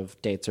bunch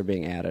of dates are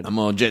being added. I'm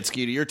on jet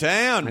ski to your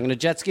town. I'm going to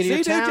jet ski to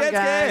your town,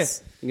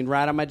 guys. You can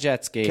ride on my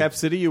jet ski. Cap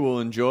City, you will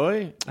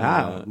enjoy.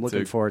 I'm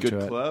looking forward to it.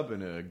 Good club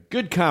and a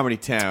good comedy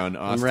town.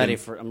 Austin.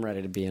 I'm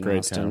ready to be in Great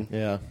Austin. town.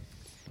 Yeah.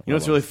 You know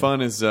what's really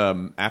fun is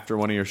after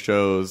one of your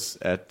shows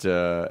at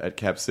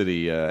Cap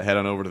City, head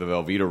on over to the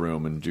Velveeta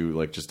Room and do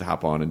like just to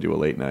hop on and do a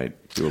late night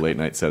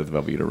set at the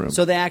Velveeta Room.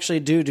 So they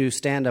actually do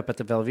stand up at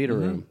the Velveeta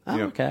Room. Oh,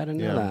 Yeah. okay, I didn't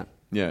know that.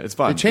 Yeah, it's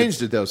fun. They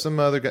changed it though. Some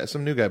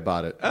new guy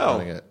bought it.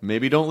 running it.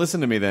 Maybe don't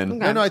listen to me then.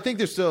 No, I think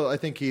he's still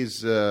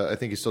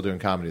doing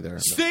comedy there.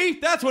 See,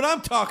 that's what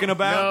I'm talking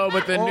about. No,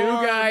 but the new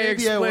guy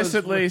maybe I was-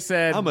 explicitly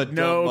said, I'm a dumb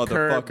no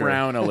Kurt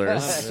motherfucker."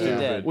 Braunohlers. He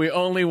did. We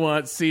only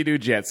want Sea-Doo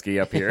Jet Ski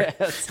up here.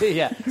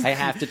 Yeah, I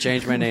have to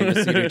change my name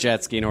to Sea-Doo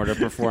Jet Ski in order to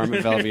perform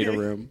at Velveeta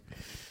Room.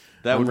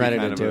 That I'm would be ready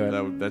kind to of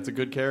do it. that's a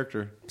good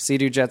character.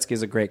 Sea-Doo Jet Ski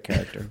is a great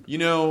character. You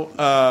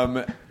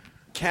know,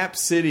 Cap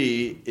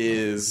City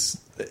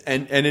is,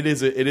 and it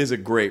is a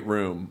great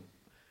room,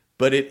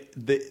 but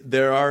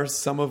there are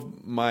some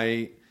of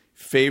my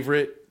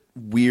favorite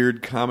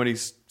weird comedy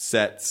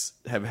sets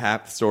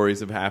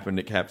stories have happened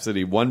at Cap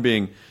City. One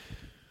being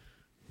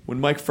when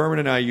Mike Furman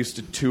and I used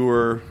to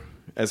tour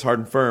as Hard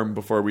and Firm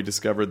before we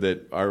discovered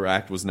that our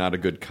act was not a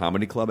good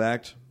comedy club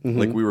act. Mm-hmm.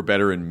 Like we were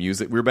better in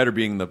music. We were better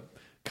being the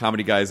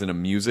comedy guys in a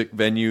music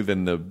venue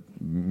than the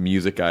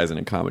music guys in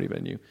a comedy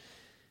venue.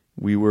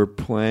 We were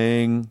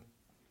playing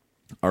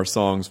our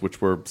songs, which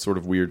were sort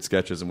of weird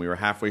sketches, and we were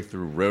halfway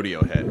through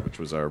Radiohead, which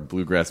was our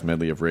bluegrass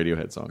medley of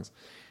Radiohead songs.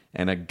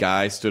 And a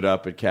guy stood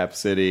up at Cap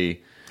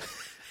City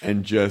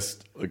and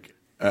just like,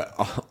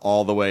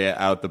 all the way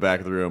out the back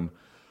of the room,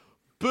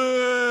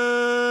 boo!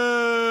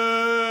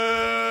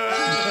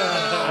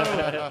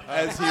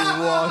 As he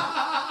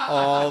walked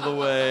all the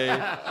way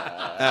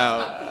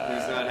out. He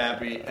was not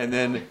happy. And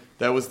then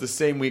that was the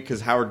same week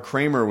because Howard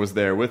Kramer was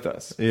there with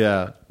us.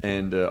 Yeah.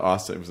 And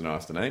Austin, it was an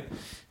Austinite.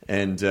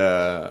 And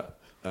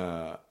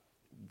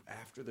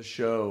after the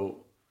show,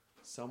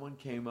 someone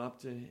came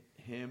up to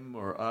him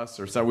or us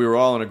or so. We were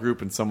all in a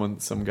group, and some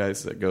guy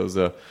goes,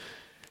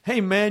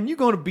 "Hey man, you're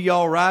going to be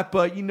all right,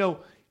 but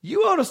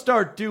you ought to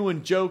start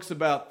doing jokes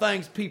about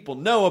things people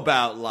know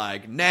about,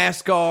 like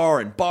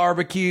NASCAR and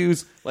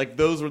barbecues." Like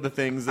those were the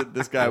things that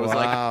this guy was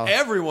Wow. like,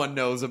 everyone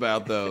knows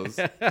about those.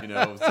 It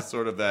was just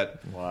sort of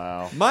that.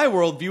 Wow. My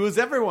worldview is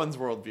everyone's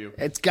worldview.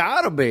 It's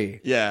gotta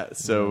be. Yeah.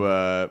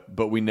 So,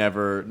 but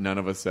none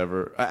of us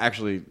ever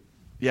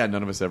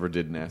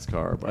did NASCAR.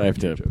 Or I have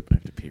barbecue to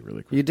joke. pee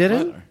really quick. You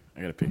didn't?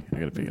 I gotta pee.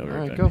 I'll be All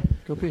right right, back.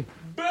 go pee.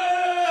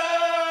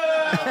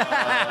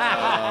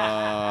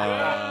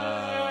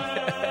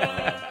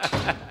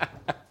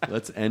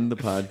 Let's end the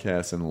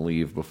podcast and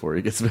leave before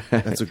he gets back.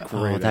 That's a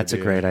great. That's a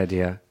idea. great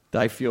idea.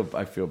 I feel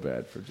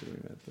bad for doing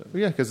that though.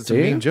 Well, yeah, because it's Do a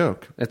you? mean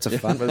joke. It's a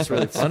fun. But it's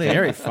really funny.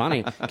 Very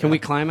funny. Can we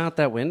climb out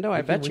that window?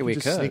 I bet you we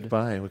just could. sneak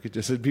by. We could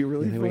just. It'd be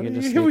really Maybe funny. we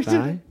could just We sneak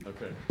by.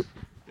 Okay.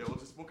 Yeah,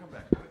 we'll come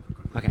back.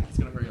 Quick. Okay. It's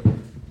gonna hurry up. Just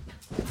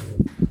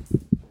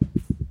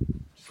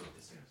go up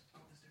the stairs.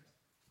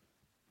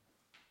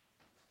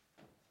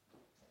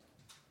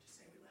 Just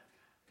say we left.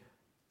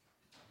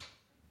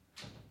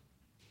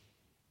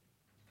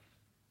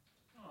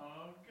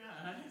 Oh,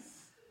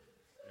 guys.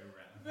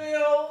 They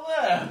all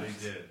left.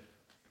 They did.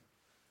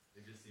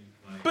 They just seemed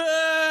like. Boo!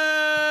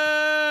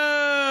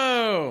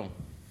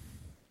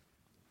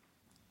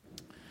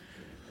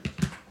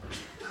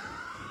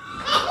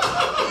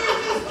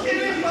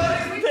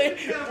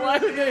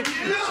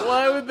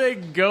 Why would they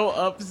go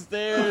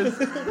upstairs?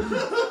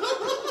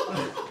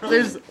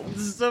 There's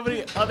so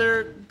many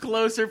other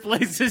closer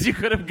places you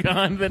could have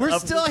gone than We're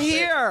up still the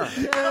here.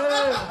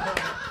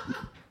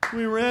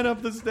 We ran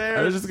up the stairs.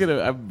 I was just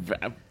gonna.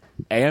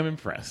 I am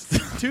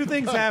impressed. Two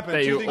things happened.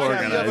 That you I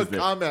have organized a it.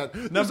 comment.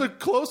 There's a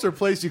closer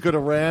place you could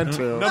have ran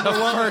to. Number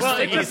one. Well,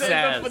 thing he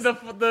says.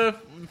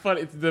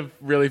 the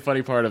really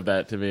funny part of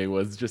that to me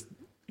was just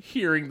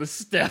hearing the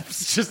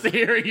steps, just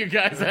hearing you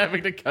guys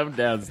having to come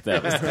down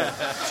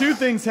steps. Two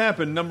things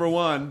happened. Number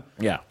one,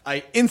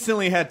 I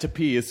instantly had to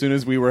pee as soon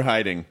as we were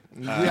hiding.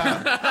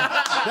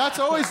 That's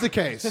always the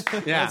case.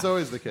 That's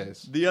always the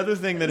case. The other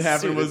thing that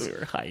happened was, we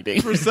were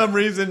hiding. For some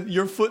reason,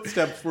 your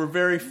footsteps were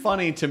very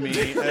funny to me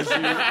as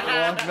you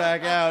walked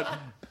back out.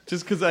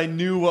 Just because I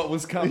knew what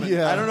was coming.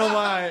 I don't know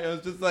why. It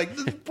was just like,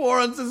 this poor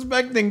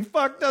unsuspecting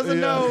fuck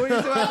doesn't know he's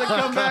about to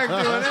come back to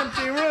an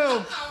empty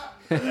room.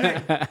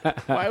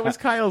 Why was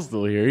Kyle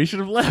still here? He should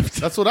have left.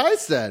 That's what I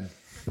said.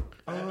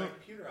 I had my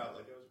computer out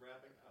like I was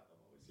wrapping up.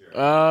 I'm always here.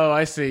 Oh,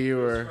 I see. You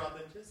were...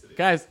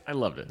 Guys, I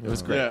loved it. It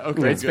was great. Yeah,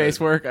 okay, great good. space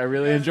work. I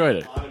really enjoyed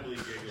it. Audibly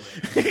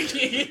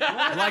giggling.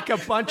 Like a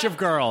bunch of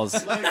girls.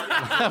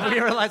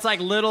 It's like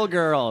little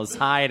girls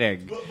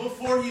hiding.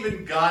 Before he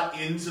even got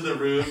into the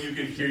room, you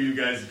could hear you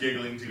guys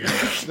giggling together.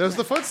 There's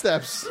the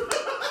footsteps.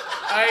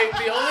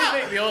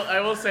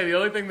 I will say the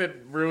only thing that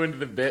ruined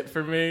the bit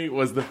for me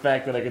was the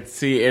fact that I could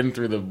see in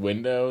through the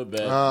window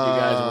that you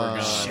guys were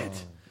gone.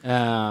 Shit.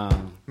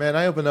 Man,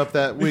 I opened up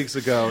that weeks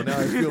ago. Now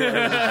I feel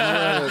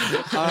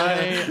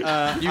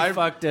like You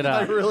fucked it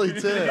up. I really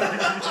did.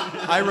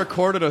 I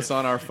recorded us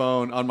on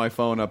my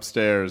phone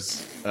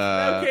upstairs.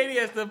 Now Katie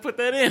has to put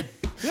that in.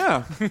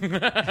 Yeah.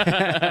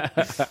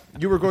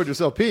 You record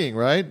yourself peeing,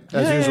 right?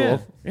 As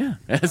usual. Yeah,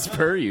 as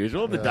per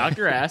usual. The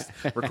doctor asked,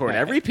 record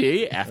every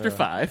pee after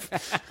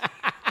 5.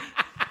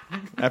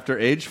 After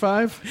age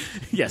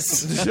 5?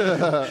 Yes. You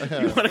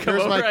want to come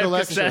Here's over? my I have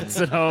collection. cassettes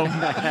at home.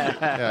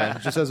 Yeah,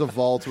 just has a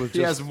vault with He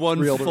just has one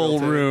reel-to-reel full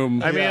tape.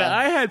 room. I mean,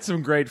 I had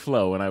some great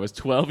flow when I was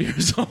 12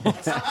 years old.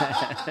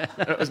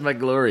 That was my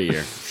glory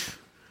year.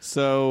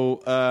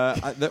 So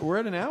we're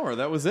at an hour.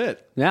 That was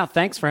it. Yeah,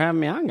 thanks for having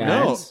me on, guys.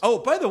 No. Oh,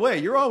 by the way,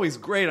 you're always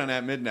great on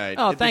At Midnight.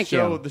 Oh, thank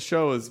you. The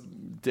show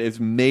is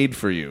made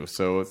for you.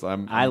 So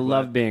I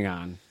love being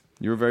on.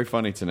 You were very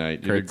funny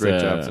tonight. You did a Kurt's,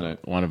 great job tonight.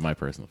 One of my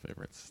personal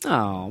favorites.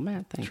 Oh,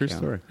 man, thank True you.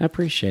 story. I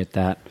appreciate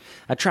that.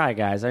 I try,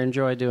 guys. I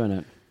enjoy doing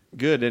it.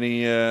 Good.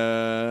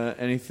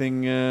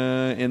 Anything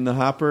in the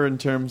hopper in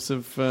terms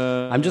of?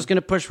 I'm just going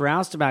to push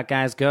Roustabout,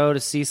 guys. Go to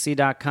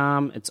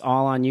cc.com. It's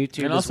all on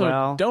YouTube And as also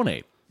well.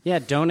 donate. Yeah,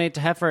 donate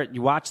to Heifer.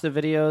 You watch the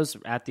videos.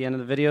 At the end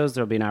of the videos,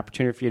 there'll be an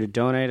opportunity for you to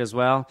donate as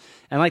well.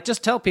 And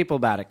just tell people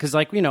about it, because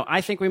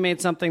I think we made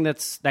something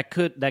that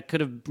could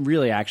have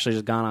really actually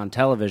just gone on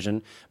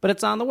television, but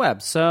it's on the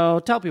web.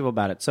 So tell people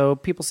about it, so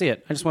people see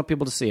it. I just want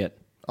people to see it.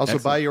 Also,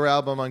 buy your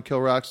album on Kill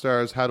Rock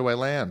Stars, How Do I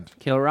Land?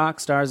 Kill Rock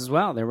Stars as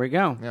well. There we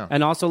go. Yeah.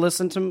 And also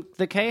listen to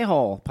the K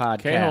Ohle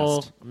podcast. K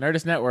Ohle,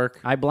 Nerdist Network.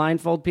 I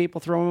blindfold people,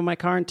 throw them in my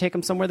car, and take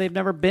them somewhere they've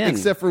never been.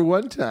 Except for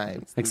one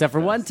time. Except for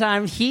one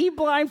time, he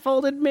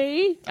blindfolded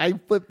me. I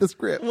flipped the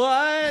script.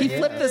 What? He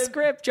flipped the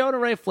script. Jonah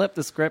Ray flipped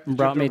the script and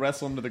brought me.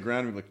 Wrestle him to the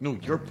ground and be like, "No,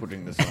 you're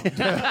putting this on."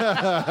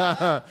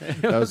 That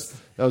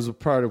was a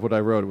part of what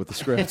I wrote with the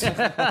script.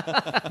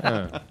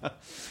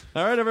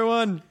 All right,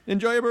 everyone,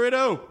 enjoy your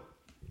burrito.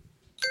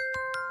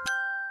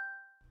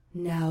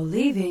 Now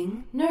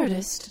leaving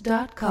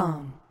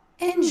Nerdist.com.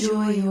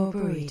 Enjoy your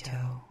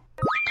burrito.